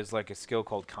there's like a skill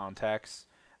called contacts,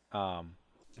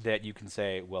 that you can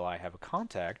say, well, I have a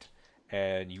contact,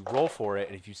 and you roll for it,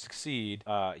 and if you succeed,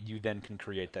 you then can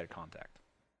create that contact,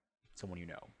 someone you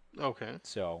know. Okay.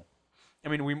 So, I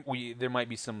mean, we there might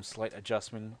be some slight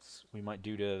adjustments we might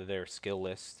do to their skill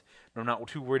list. But I'm not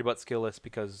too worried about skill list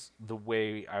because the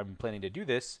way I'm planning to do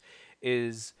this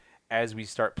is as we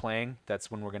start playing,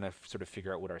 that's when we're going to sort of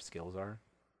figure out what our skills are.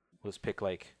 We'll just pick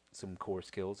like some core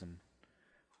skills and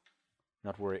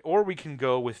not worry. Or we can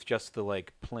go with just the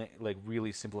like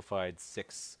really simplified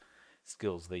 6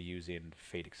 skills they use in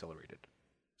Fate Accelerated.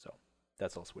 So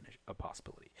that's also a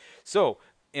possibility. So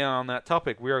on that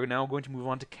topic, we are now going to move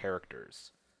on to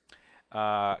characters.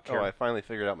 I finally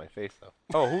figured out my face though.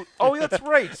 Oh, that's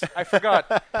right. I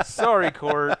forgot. Sorry,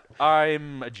 Court.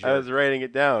 I'm a jerk. I was writing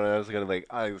it down, and I was gonna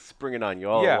I was spring it on you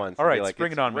all at once. All right, like,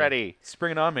 spring it on ready. me.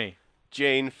 Spring it on me.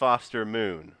 Jane Foster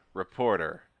Moon,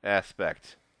 reporter,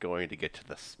 aspect, going to get to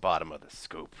the bottom of the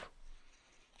scoop.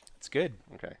 It's good.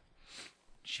 Okay.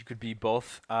 She could be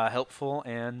both helpful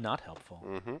and not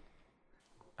helpful.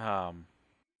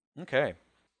 Mm-hmm. Okay.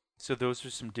 So those are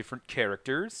some different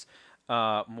characters.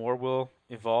 More will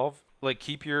evolve. Like,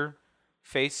 keep your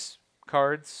face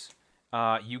cards.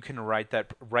 You can write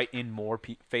in more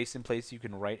face in place. You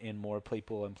can write in more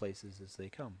people and places as they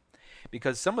come,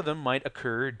 because some of them might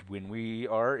occur when we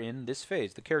are in this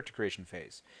phase, the character creation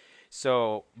phase.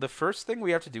 So the first thing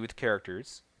we have to do with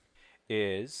characters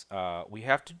is we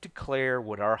have to declare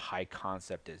what our high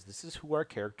concept is. This is who our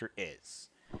character is.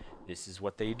 This is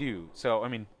what they do. So I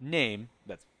mean, name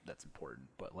that's important,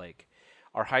 but like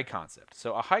our high concept.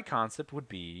 So a high concept would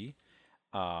be,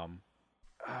 I'm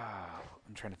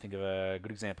trying to think of a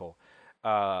good example.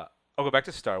 I'll go back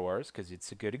to Star Wars because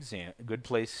it's a good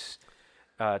place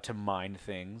to mine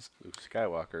things. Luke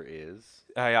Skywalker is.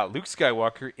 Luke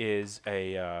Skywalker is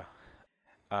a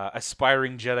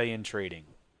aspiring Jedi in training,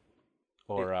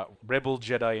 or rebel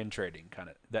Jedi in training, kind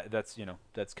of. That's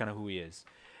kind of who he is.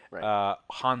 Right.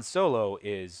 Han Solo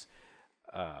is.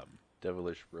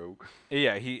 Devilish rogue.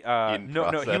 Yeah, he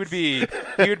process. he'd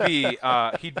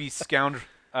be scoundrel.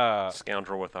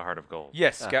 Scoundrel with a heart of gold.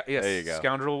 Yes, yes, there you go.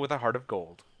 Scoundrel with a heart of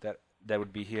gold. That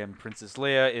would be him. Princess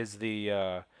Leia is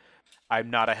the I'm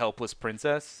not a helpless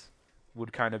princess.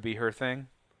 Would kind of be her thing.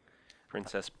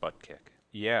 Princess butt kick.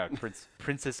 Yeah,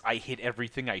 Princess I hit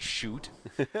everything I shoot.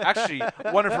 Actually,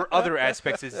 one of her other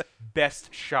aspects is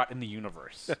best shot in the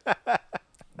universe.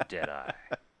 Deadeye.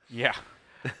 Yeah.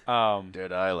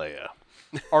 Deadeye Leia.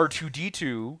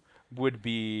 R2D2 would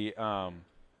be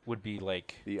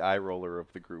like The eye roller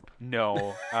of the group.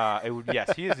 no. It would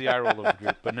he is the eye roller of the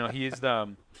group, but no, he is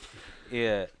the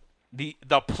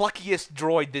pluckiest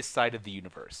droid this side of the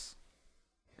universe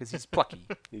because he's plucky.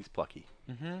 He's plucky.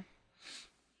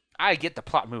 I get the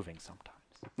plot moving sometimes.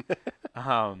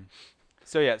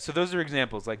 So those are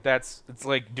examples. Like it's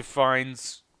like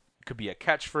defines, could be a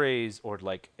catchphrase or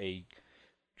like a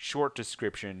short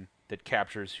description that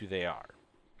captures who they are.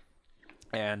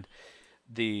 And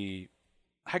the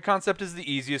high concept is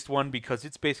the easiest one because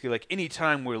it's basically like any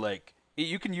time we're like,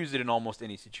 you can use it in almost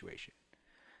any situation.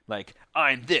 Like,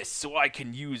 I'm this, so I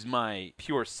can use my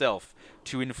pure self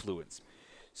to influence.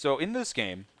 So in this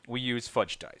game, we use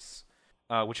fudge dice,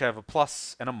 which have a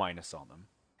plus and a minus on them.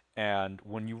 And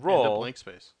when you roll... And a blank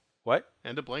space. What?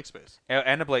 And a blank space.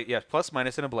 And a blank, yes, plus,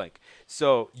 minus, and a blank.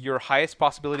 So your highest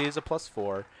possibility is a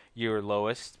 +4. Your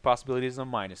lowest possibility is a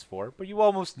 -4. But you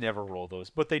almost never roll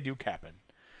those, but they do happen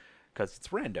because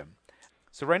it's random.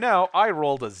 So right now, I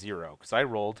rolled a 0 because I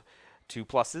rolled 2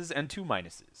 pluses and 2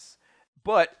 minuses.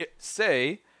 But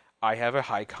say I have a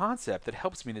high concept that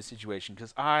helps me in this situation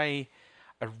because I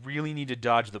really need to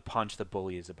dodge the punch the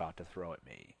bully is about to throw at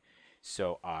me.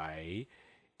 So I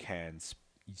can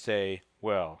say,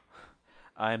 well,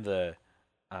 I'm the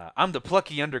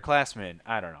plucky underclassman.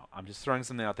 I don't know. I'm just throwing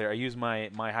something out there. I use my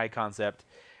high concept,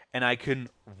 and I can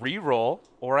re-roll,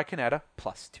 or I can add a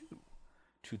 +2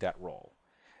 to that roll.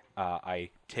 I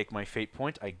take my fate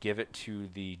point, I give it to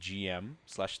the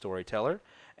GM/storyteller,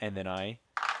 and then I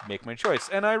make my choice.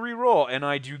 And I re-roll, and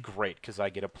I do great because I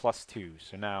get a +2.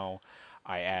 So now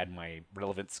I add my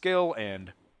relevant skill,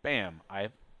 and bam,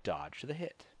 I've dodged the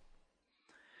hit.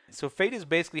 So fate is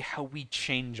basically how we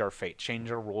change our fate, change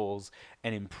our roles,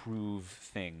 and improve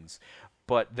things.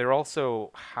 But they're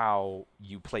also how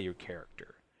you play your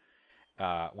character.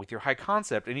 With your high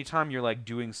concept, anytime you're like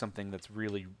doing something that's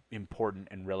really important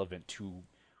and relevant to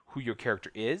who your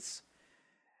character is,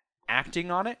 acting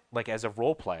on it, like as a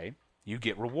role play, you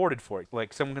get rewarded for it.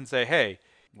 Like someone can say, hey,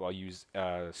 well, I'll use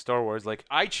Star Wars, like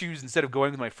I choose instead of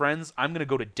going with my friends, I'm going to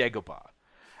go to Dagobah.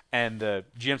 And the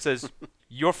GM says,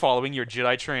 you're following your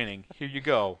Jedi training. Here you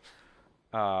go.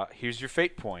 Here's your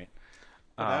fate point.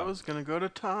 But I was going to go to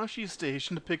Tashi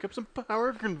Station to pick up some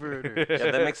power converters.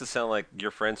 Yeah, that makes it sound like your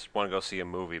friends want to go see a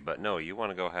movie, but no, you want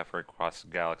to go halfway across the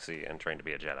galaxy and train to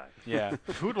be a Jedi. Yeah.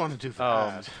 Who would want to do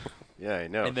that? Yeah, I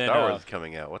know. And then, Star Wars is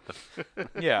coming out. What the?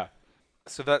 Yeah.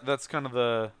 So that's kind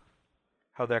of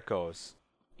how that goes.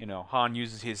 You know, Han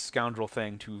uses his scoundrel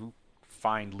thing to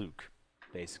find Luke,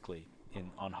 basically,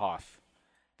 on Hoth.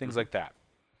 Things like that.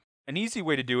 An easy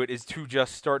way to do it is to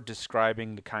just start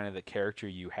describing the kind of the character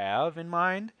you have in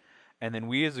mind, and then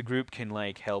we as a group can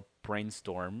like help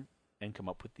brainstorm and come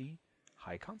up with the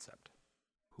high concept.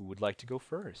 Who would like to go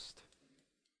first?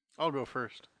 I'll go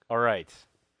first. All right.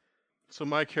 So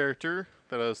my character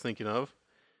that I was thinking of,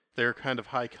 their kind of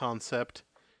high concept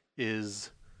is,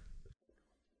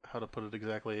 how to put it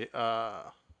exactly,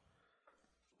 I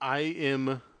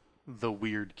am the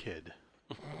weird kid.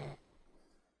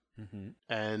 Mm-hmm.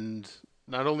 And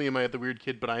not only am I the weird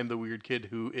kid, but I am the weird kid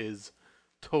who is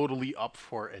totally up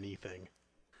for anything.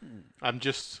 I'm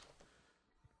just,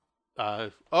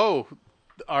 our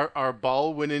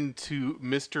ball went into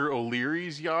Mr.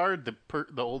 O'Leary's yard, the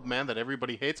old man that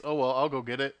everybody hates. Oh, well, I'll go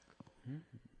get it.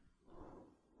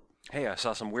 Hey, I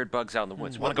saw some weird bugs out in the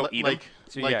woods. Want to go eat them?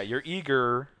 So yeah, you're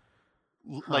eager.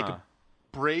 Like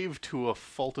brave to a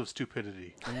fault of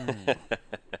stupidity.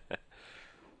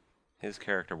 His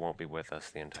character won't be with us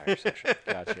the entire session.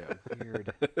 Gotcha.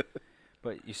 Weird.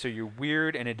 But so you're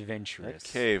weird and adventurous.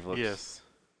 That cave looks Yes.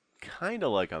 kind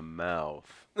of like a mouth.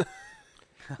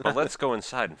 Well, let's go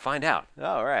inside and find out.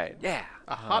 All right. Yeah.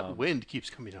 A hot wind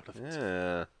keeps coming out of it.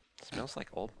 Yeah. Smells like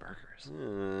old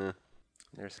burgers.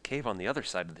 There's a cave on the other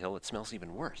side of the hill that smells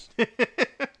even worse.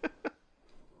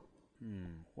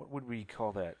 What would we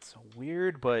call that? So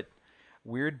weird but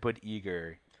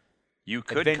eager. You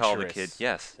could call the kid, Adventurous.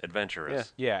 yes,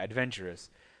 adventurous. Yeah, adventurous.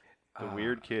 The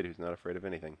weird kid who's not afraid of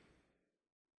anything.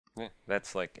 Yeah,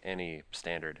 that's like any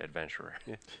standard adventurer.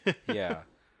 Yeah.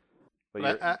 But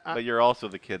But you're, but you're also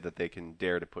the kid that they can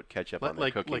dare to put ketchup on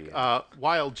their cookie.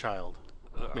 Wild Child,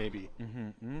 maybe.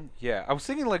 Yeah. I was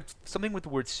thinking like something with the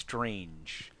word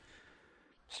strange.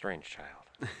 Strange child.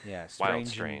 Yeah. Wild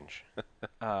Strange.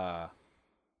 strange.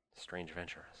 Strange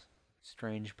adventurous.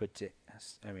 Strange, but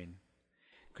I mean,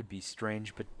 could be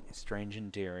strange, but strange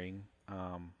and daring.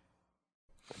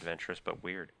 Adventurous but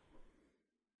weird.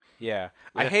 Yeah.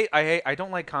 Yeah. I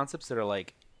don't like concepts that are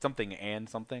like something and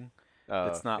something.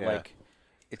 It's not yeah. like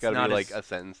It's got to not be like as- a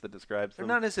sentence that describes Or them.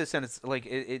 not necessarily a sentence. Like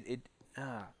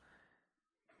I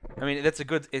mean, it's a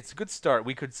good start.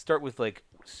 We could start with like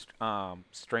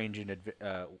strange and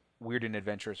weird and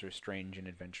adventurous, or strange and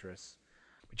adventurous.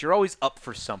 But you're always up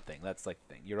for something. That's like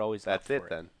the thing. You're always That's up for it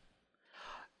then.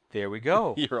 There we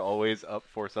go. You're always up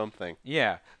for something.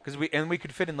 Yeah, because we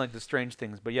could fit in like the strange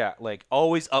things, but yeah, like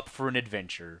always up for an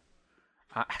adventure.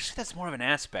 Actually, that's more of an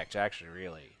aspect. Actually,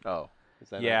 really. Oh. Is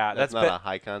that Yeah, that's that's not a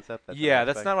high concept. That's an Yeah,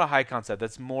 that's aspect? not a high concept.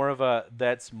 That's more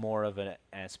of an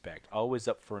aspect. Always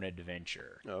up for an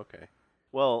adventure. Oh, okay.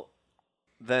 Well,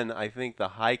 then I think the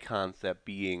high concept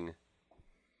being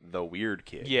the weird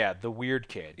kid Yeah, the weird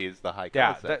kid. is the high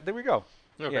Yeah, concept. there we go.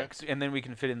 Okay. Yeah, and then we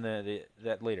can fit in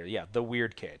that later. Yeah, the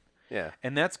weird kid. Yeah.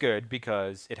 And that's good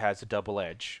because it has a double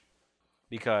edge.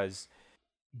 Because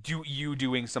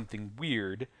doing something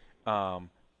weird,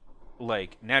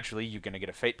 like naturally you're gonna get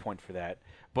a fate point for that.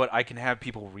 But I can have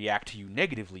people react to you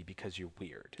negatively because you're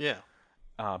weird. Yeah.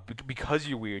 Because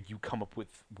you're weird, you come up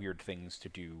with weird things to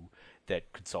do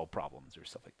that could solve problems or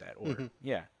stuff like that. Or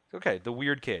yeah, okay, the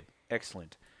weird kid,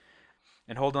 excellent.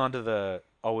 And hold on to the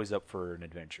always up for an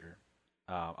adventure.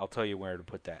 I'll tell you where to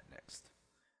put that next.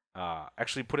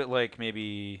 Actually, put it like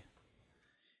maybe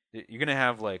you're gonna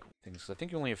have like things. I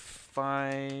think you only have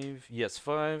 5. Yes,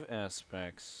 5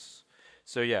 aspects.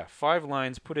 So yeah, 5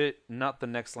 lines. Put it not the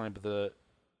next line, but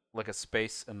like a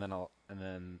space, and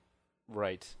then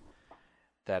write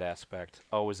that aspect.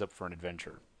 Always up for an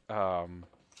adventure.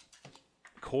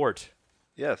 Court.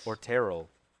 Yes. or Terrell,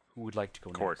 who would like to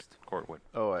go Court. next? Court would.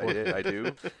 Oh, I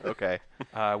do? Okay.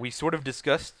 We sort of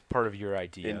discussed part of your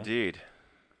idea. Indeed.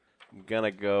 I'm going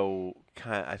to go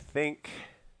I think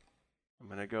I'm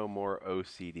going to go more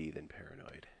OCD than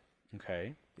paranoid.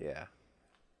 Okay. Yeah.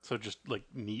 So just like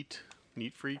neat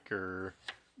freak or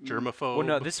germaphobe. Well,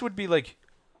 no, this would be like,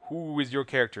 who is your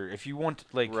character? If you want,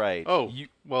 like, Right. Oh, you-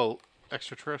 well,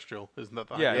 extraterrestrial, isn't that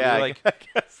the Yeah, idea? Yeah, you're I like-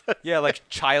 guess that's- yeah, like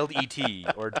child ET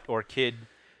or kid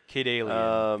alien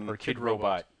or kid Kid robot.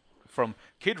 Robot. From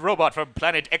Kid Robot from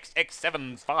planet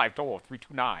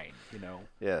XX7543229, you know.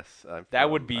 Yes. That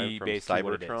would I'm be from basically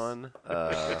what it is. Cybertron.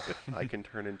 I can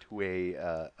turn into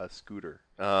a scooter.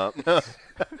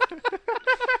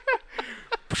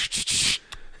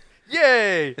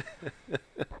 Yay!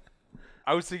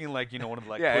 I was thinking like, one of the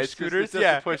like Yeah, push it's just- scooters. it's just a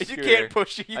Yeah, push you scooter. can't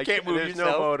push it. You I can't move there's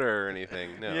yourself. no motor or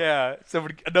anything. No. Yeah,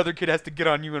 another kid has to get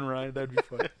on you and ride. That'd be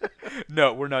fun.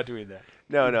 No, we're not doing that.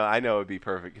 No, I know it'd be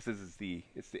perfect because it's the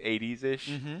 80s ish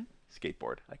Mm-hmm.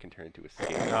 skateboard. I can turn into a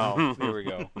skateboard. Oh, there we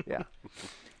go. Yeah.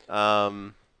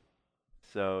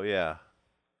 So yeah,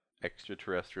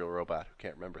 extraterrestrial robot who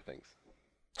can't remember things.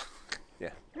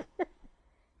 Yeah.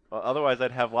 Well, otherwise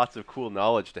I'd have lots of cool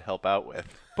knowledge to help out with.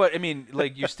 But I mean,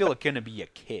 like, you're still gonna be a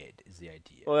kid, is the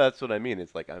idea. Well, that's what I mean.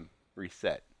 It's like I'm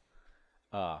reset.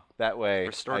 That way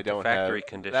Restored I to don't factory have,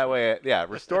 condition. That way, yeah,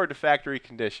 restored to factory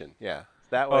condition. Yeah.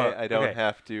 That way I don't okay.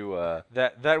 have to.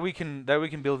 That we can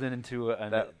build in into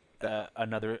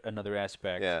another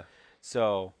aspect. Yeah.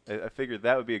 So I figured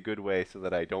that would be a good way so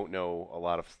that I don't know a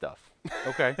lot of stuff.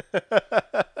 okay.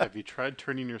 Have you tried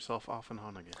turning yourself off and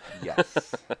on again?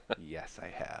 Yes. Yes, I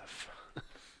have.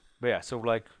 But yeah, so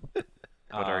like,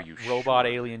 are you robot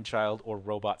sure? alien child or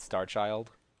robot star child?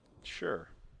 Sure.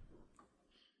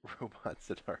 Robots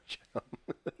that are child.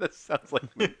 That sounds like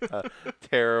a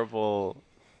terrible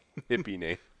hippie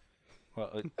name.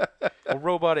 Well, a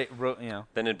robot,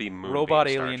 Then it'd be Moonbeam robot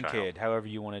Star alien Child. kid, however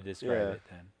you want to describe Yeah. it.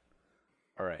 Then,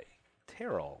 all right,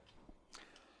 Terrell.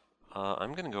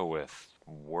 I'm gonna go with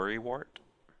Worrywart.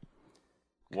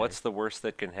 What's the worst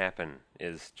that can happen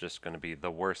is just gonna be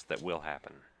the worst that will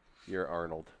happen. You're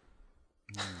Arnold.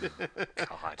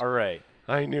 God. All right.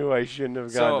 I knew I shouldn't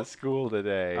have So, gone to school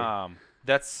today.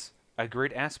 That's a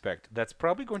great aspect. That's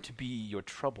probably going to be your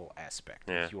trouble aspect.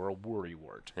 Yeah. If you're a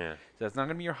worrywart. Yeah. So that's not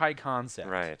going to be your high concept.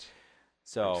 Right.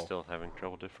 So I'm still having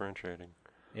trouble differentiating.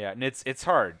 yeah, and it's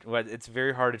hard. Well, it's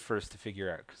very hard at first to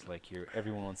figure out because like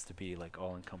everyone wants to be like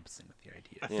all encompassing with the I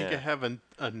idea. think I Yeah. have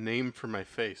a name for my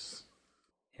face.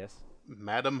 Yes.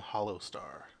 Madam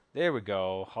Hollowstar. There we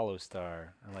go. Hollow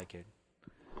Star. I like it.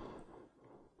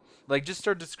 Like, just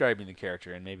start describing the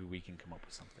character, and maybe we can come up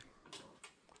with something.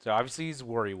 So obviously he's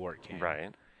worrywart kid.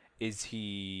 Right. Is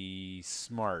he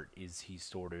smart? Is he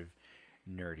sort of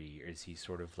nerdy? Or is he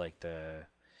sort of like the?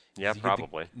 Yeah, does he get the-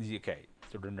 probably. is he- okay,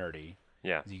 sort of nerdy.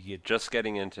 Yeah. Does he get? Just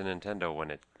getting into Nintendo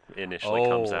when it initially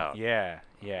comes out. Yeah,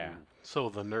 yeah. So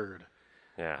the nerd.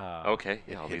 Yeah. Okay.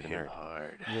 Yeah, I'll be the nerd.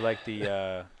 Hard. You like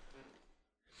the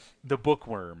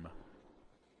bookworm?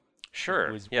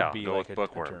 Sure. Would Yeah. be Go like with a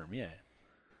Bookworm. term. Yeah.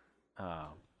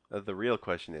 The real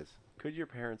question is, could your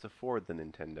parents afford the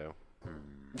Nintendo?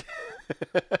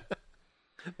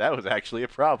 That was actually a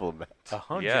problem. Matt.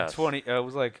 120. It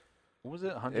was like, what was it?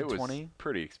 It 120. was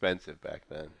pretty expensive back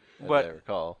then, as But- I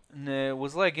recall, No, it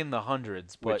was like in the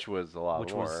hundreds, but which was a lot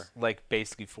which more. was like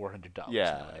basically $400.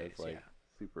 yeah, nowadays, it's like yeah.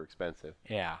 super expensive.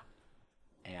 Yeah.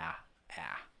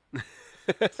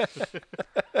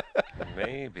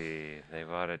 Maybe they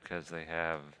bought it because they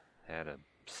had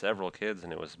several kids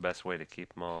and it was the best way to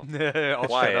keep them all I'll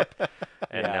quiet.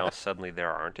 And Yeah. now suddenly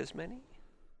there aren't as many?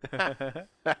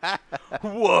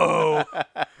 Whoa! The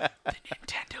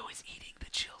Nintendo is eating the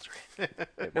children. It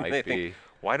And they might think, be.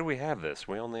 why do we have this?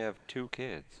 We only have 2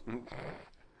 kids.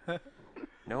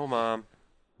 No, Mom.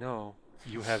 No.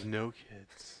 You have no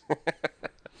kids.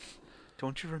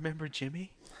 Don't you remember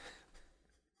Jimmy?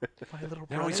 My little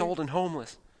brother. Now he's old and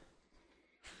homeless.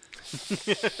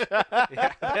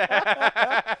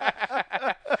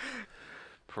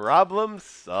 Problem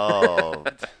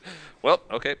solved. Well,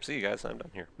 okay. See you guys. I'm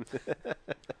done here.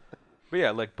 But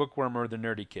yeah, like Bookworm or the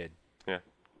nerdy kid. Yeah.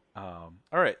 All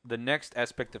right. The next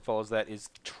aspect that follows that is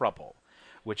trouble,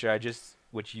 we just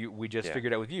Yeah.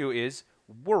 figured out with you is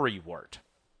worrywart.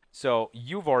 So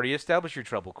you've already established your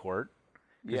trouble court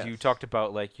because you Yes. talked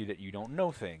about like that you don't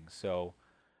know things. So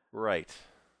Right.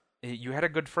 you had a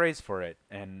good phrase for it,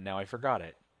 and now I forgot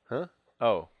it. Huh?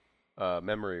 Oh,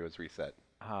 memory was reset.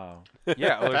 Yeah,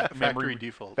 Factory memory.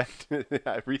 default.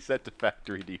 I reset to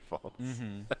factory defaults.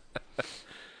 Mm-hmm.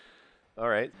 All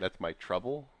right, that's my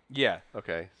trouble. Yeah.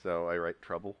 Okay, so I write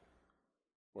trouble.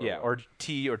 Yeah, or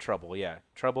T or trouble. Yeah,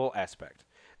 trouble aspect.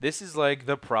 This is like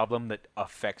the problem that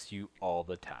affects you all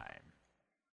the time.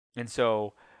 And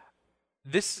so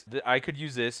I could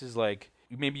use this as like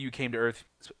maybe you came to Earth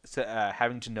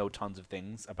having to know tons of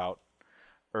things about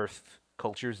Earth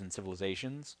cultures and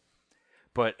civilizations,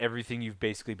 but everything you've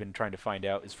basically been trying to find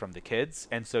out is from the kids,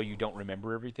 and so you don't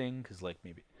remember everything because like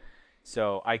maybe.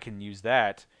 So I can use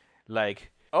that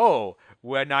like, oh,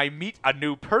 when I meet a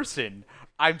new person,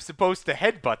 I'm supposed to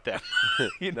headbutt them.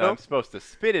 You No, know? I'm supposed to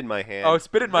spit in my hand. Oh,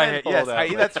 spit in my then hand. hold Yes,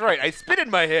 out. that's right. I spit in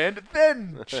my hand,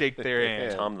 then shake their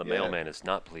hand. Tom the Yeah. mailman is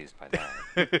not pleased by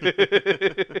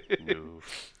that. No.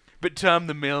 But Tom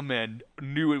the mailman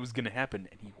knew it was going to happen,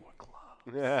 and he wore gloves.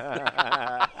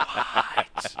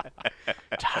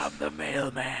 Tom the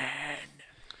mailman.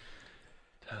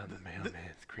 The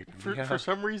mailman's creeping me For out.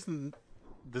 some reason,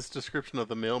 this description of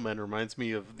the mailman reminds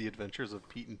me of the Adventures of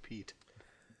Pete and Pete.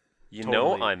 You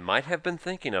Totally. know, I might have been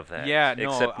thinking of that. Yeah, no,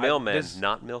 Except mailman, this-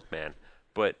 not milkman.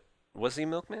 But was he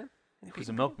milkman? He was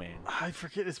a milkman. I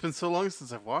forget. It's been so long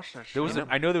since I've watched that There show. was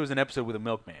I know there was an episode with a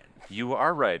milkman. You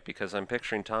are right, because I'm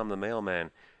picturing Tom the mailman,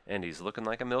 and he's looking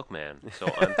like a milkman. So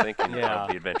I'm thinking Yeah. of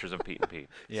the Adventures of Pete and Pete.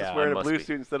 Yeah. Just wearing a must blue be.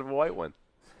 suit instead of a white one.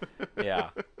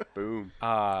 Yeah. Boom. So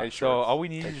And shorts. all we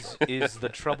need is the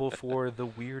trouble for the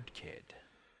weird kid.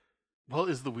 Well,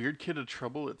 is the weird kid a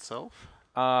trouble itself?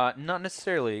 Not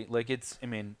necessarily. Like it's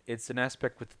an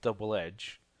aspect with double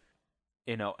edge.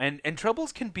 You know, and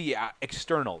troubles can be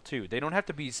external too. They don't have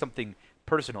to be something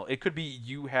personal. It could be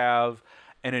you have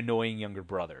an annoying younger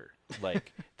brother,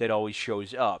 like that always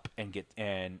shows up and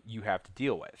you have to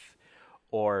deal with,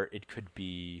 or it could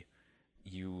be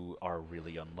you are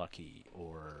really unlucky,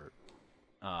 or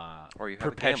Or you have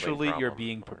a gambling perpetually you're problem,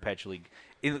 being or- perpetually.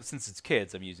 Since it's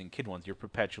kids, I'm using kid ones. You're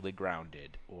perpetually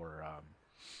grounded, or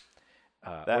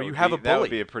or you have a bully. That would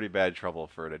be a pretty bad trouble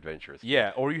for an adventurous.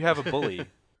 Yeah, or you have a bully.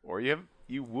 Or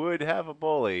you would have a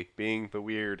bully being the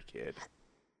weird kid.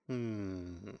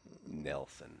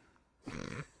 Nelson.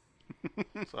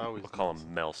 It's always We'll call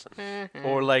him Melson.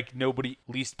 Or like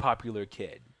least popular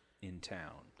kid in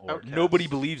town. Or Outcast. nobody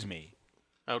believes me.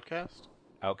 Outcast.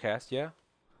 Outcast, yeah.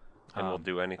 And we'll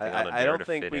do anything on a I dare don't to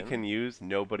think fit we in. can use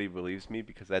 "nobody believes me"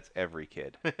 because that's every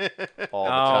kid, all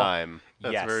the Oh. time.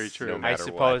 That's yes. very true. No I matter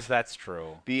suppose what. that's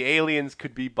true. The aliens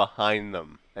could be behind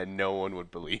them, and no one would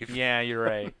believe. Yeah, you're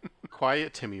right.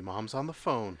 Quiet, Timmy. Mom's on the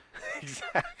phone.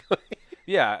 exactly.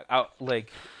 Yeah, like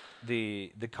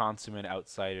the consummate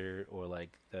outsider, or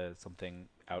like the something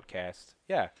outcast.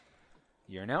 Yeah,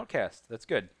 you're an outcast. That's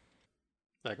good.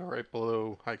 That go right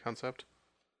below high concept.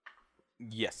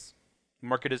 Yes.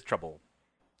 Mark it as trouble.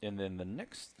 And then the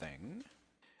next thing,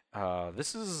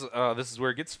 this is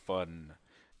where it gets fun.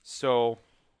 So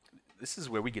this is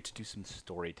where we get to do some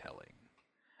storytelling.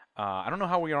 I don't know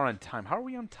how we are on time. How are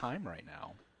we on time right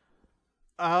now?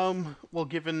 Well,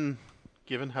 given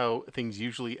how things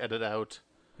usually edit out,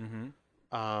 and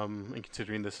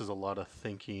considering this is a lot of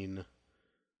thinking,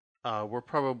 we're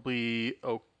probably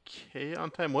okay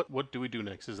on time. What do we do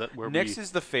next? Is that where Next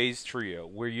is the phase trio,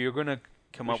 where you're gonna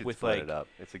come We up should with split like it up.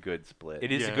 It's a good split.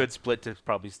 it is a Yeah. good split to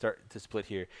probably start to split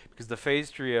here, because the phase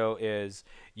trio is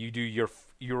you do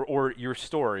your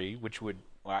story, which would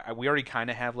we already kind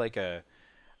of have like a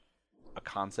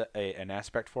concept, an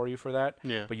aspect for you for that.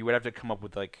 Yeah. But you would have to come up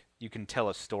with like you can tell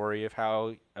a story of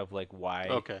why.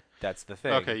 Okay. That's the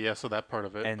thing. Okay, yeah, so that part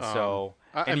of it. And so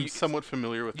I'm and you- somewhat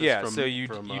familiar with this. Yeah. from, So you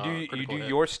from, you do Critical Hit.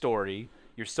 your story,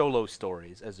 your solo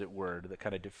stories, as it were, that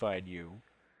kind of define you.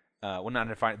 Well, not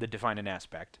define that define an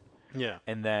aspect. Yeah.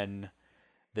 And then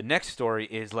the next story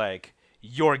is like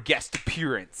your guest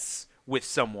appearance with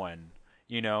someone,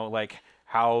 you know, like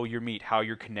how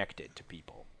you're connected to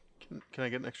people. Can I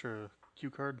get an extra cue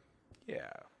card?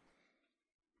 Yeah.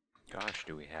 Gosh,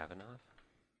 do we have enough?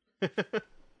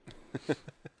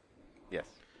 Yes.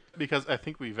 Because I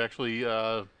think we've actually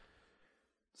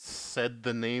said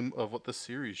the name of what the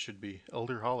series should be.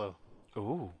 Elder Hollow.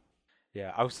 Ooh.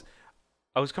 Yeah, I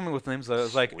was coming with names. I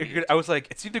was like, Sweet.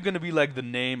 it's either gonna be like the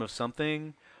name of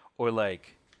something, or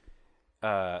like,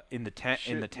 in the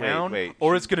Wait, town, wait,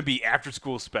 or should- it's gonna be after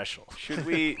school special. Should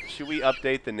we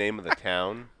update the name of the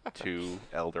town to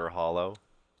Elder Hollow?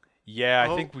 Yeah, I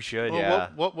Oh, think we should. Well, Yeah.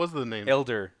 what was the name?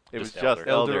 Elder. It was Just just Elder,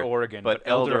 Elder, Oregon, but but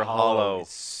Elder Elder Hollow Hollow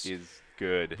is- is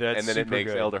good, That's and then it super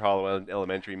makes good. Elder Hollow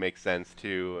Elementary make sense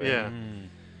too. and-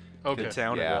 Yeah. Okay. The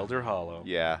town Yeah. of Elder Hollow.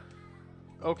 Yeah.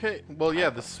 Okay. Well, yeah,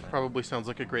 this probably sounds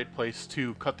like a great place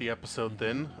to cut the episode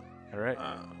then. All right.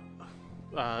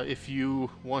 If you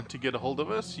want to get a hold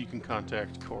of us, you can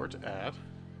contact Court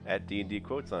At D&D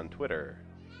Quotes on Twitter.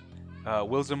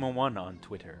 Wilsum1 on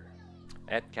Twitter.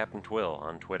 at Captain Twill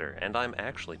on Twitter, and I'm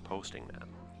actually posting now.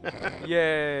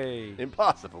 Yay!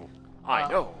 Impossible. I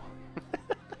know.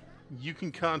 You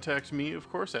can contact me, of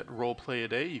course, at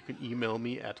roleplayaday. You can email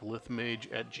me at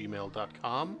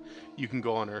lithmage@gmail.com. You can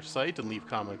go on our site and leave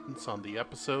comments on the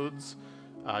episodes.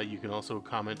 You can also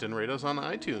comment and rate us on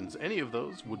iTunes. Any of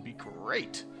those would be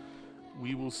great.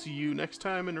 We will see you next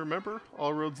time, and remember,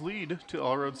 all roads lead to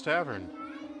All Roads Tavern.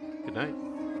 Good night.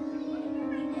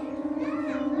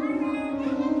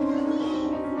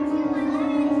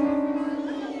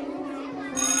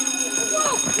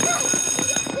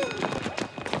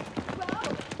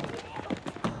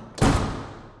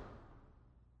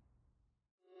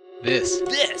 This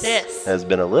Has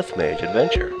been a Lithmage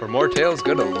adventure. For more tales,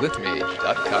 go to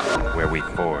lithmage.com. Where we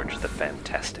forge the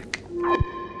fantastic.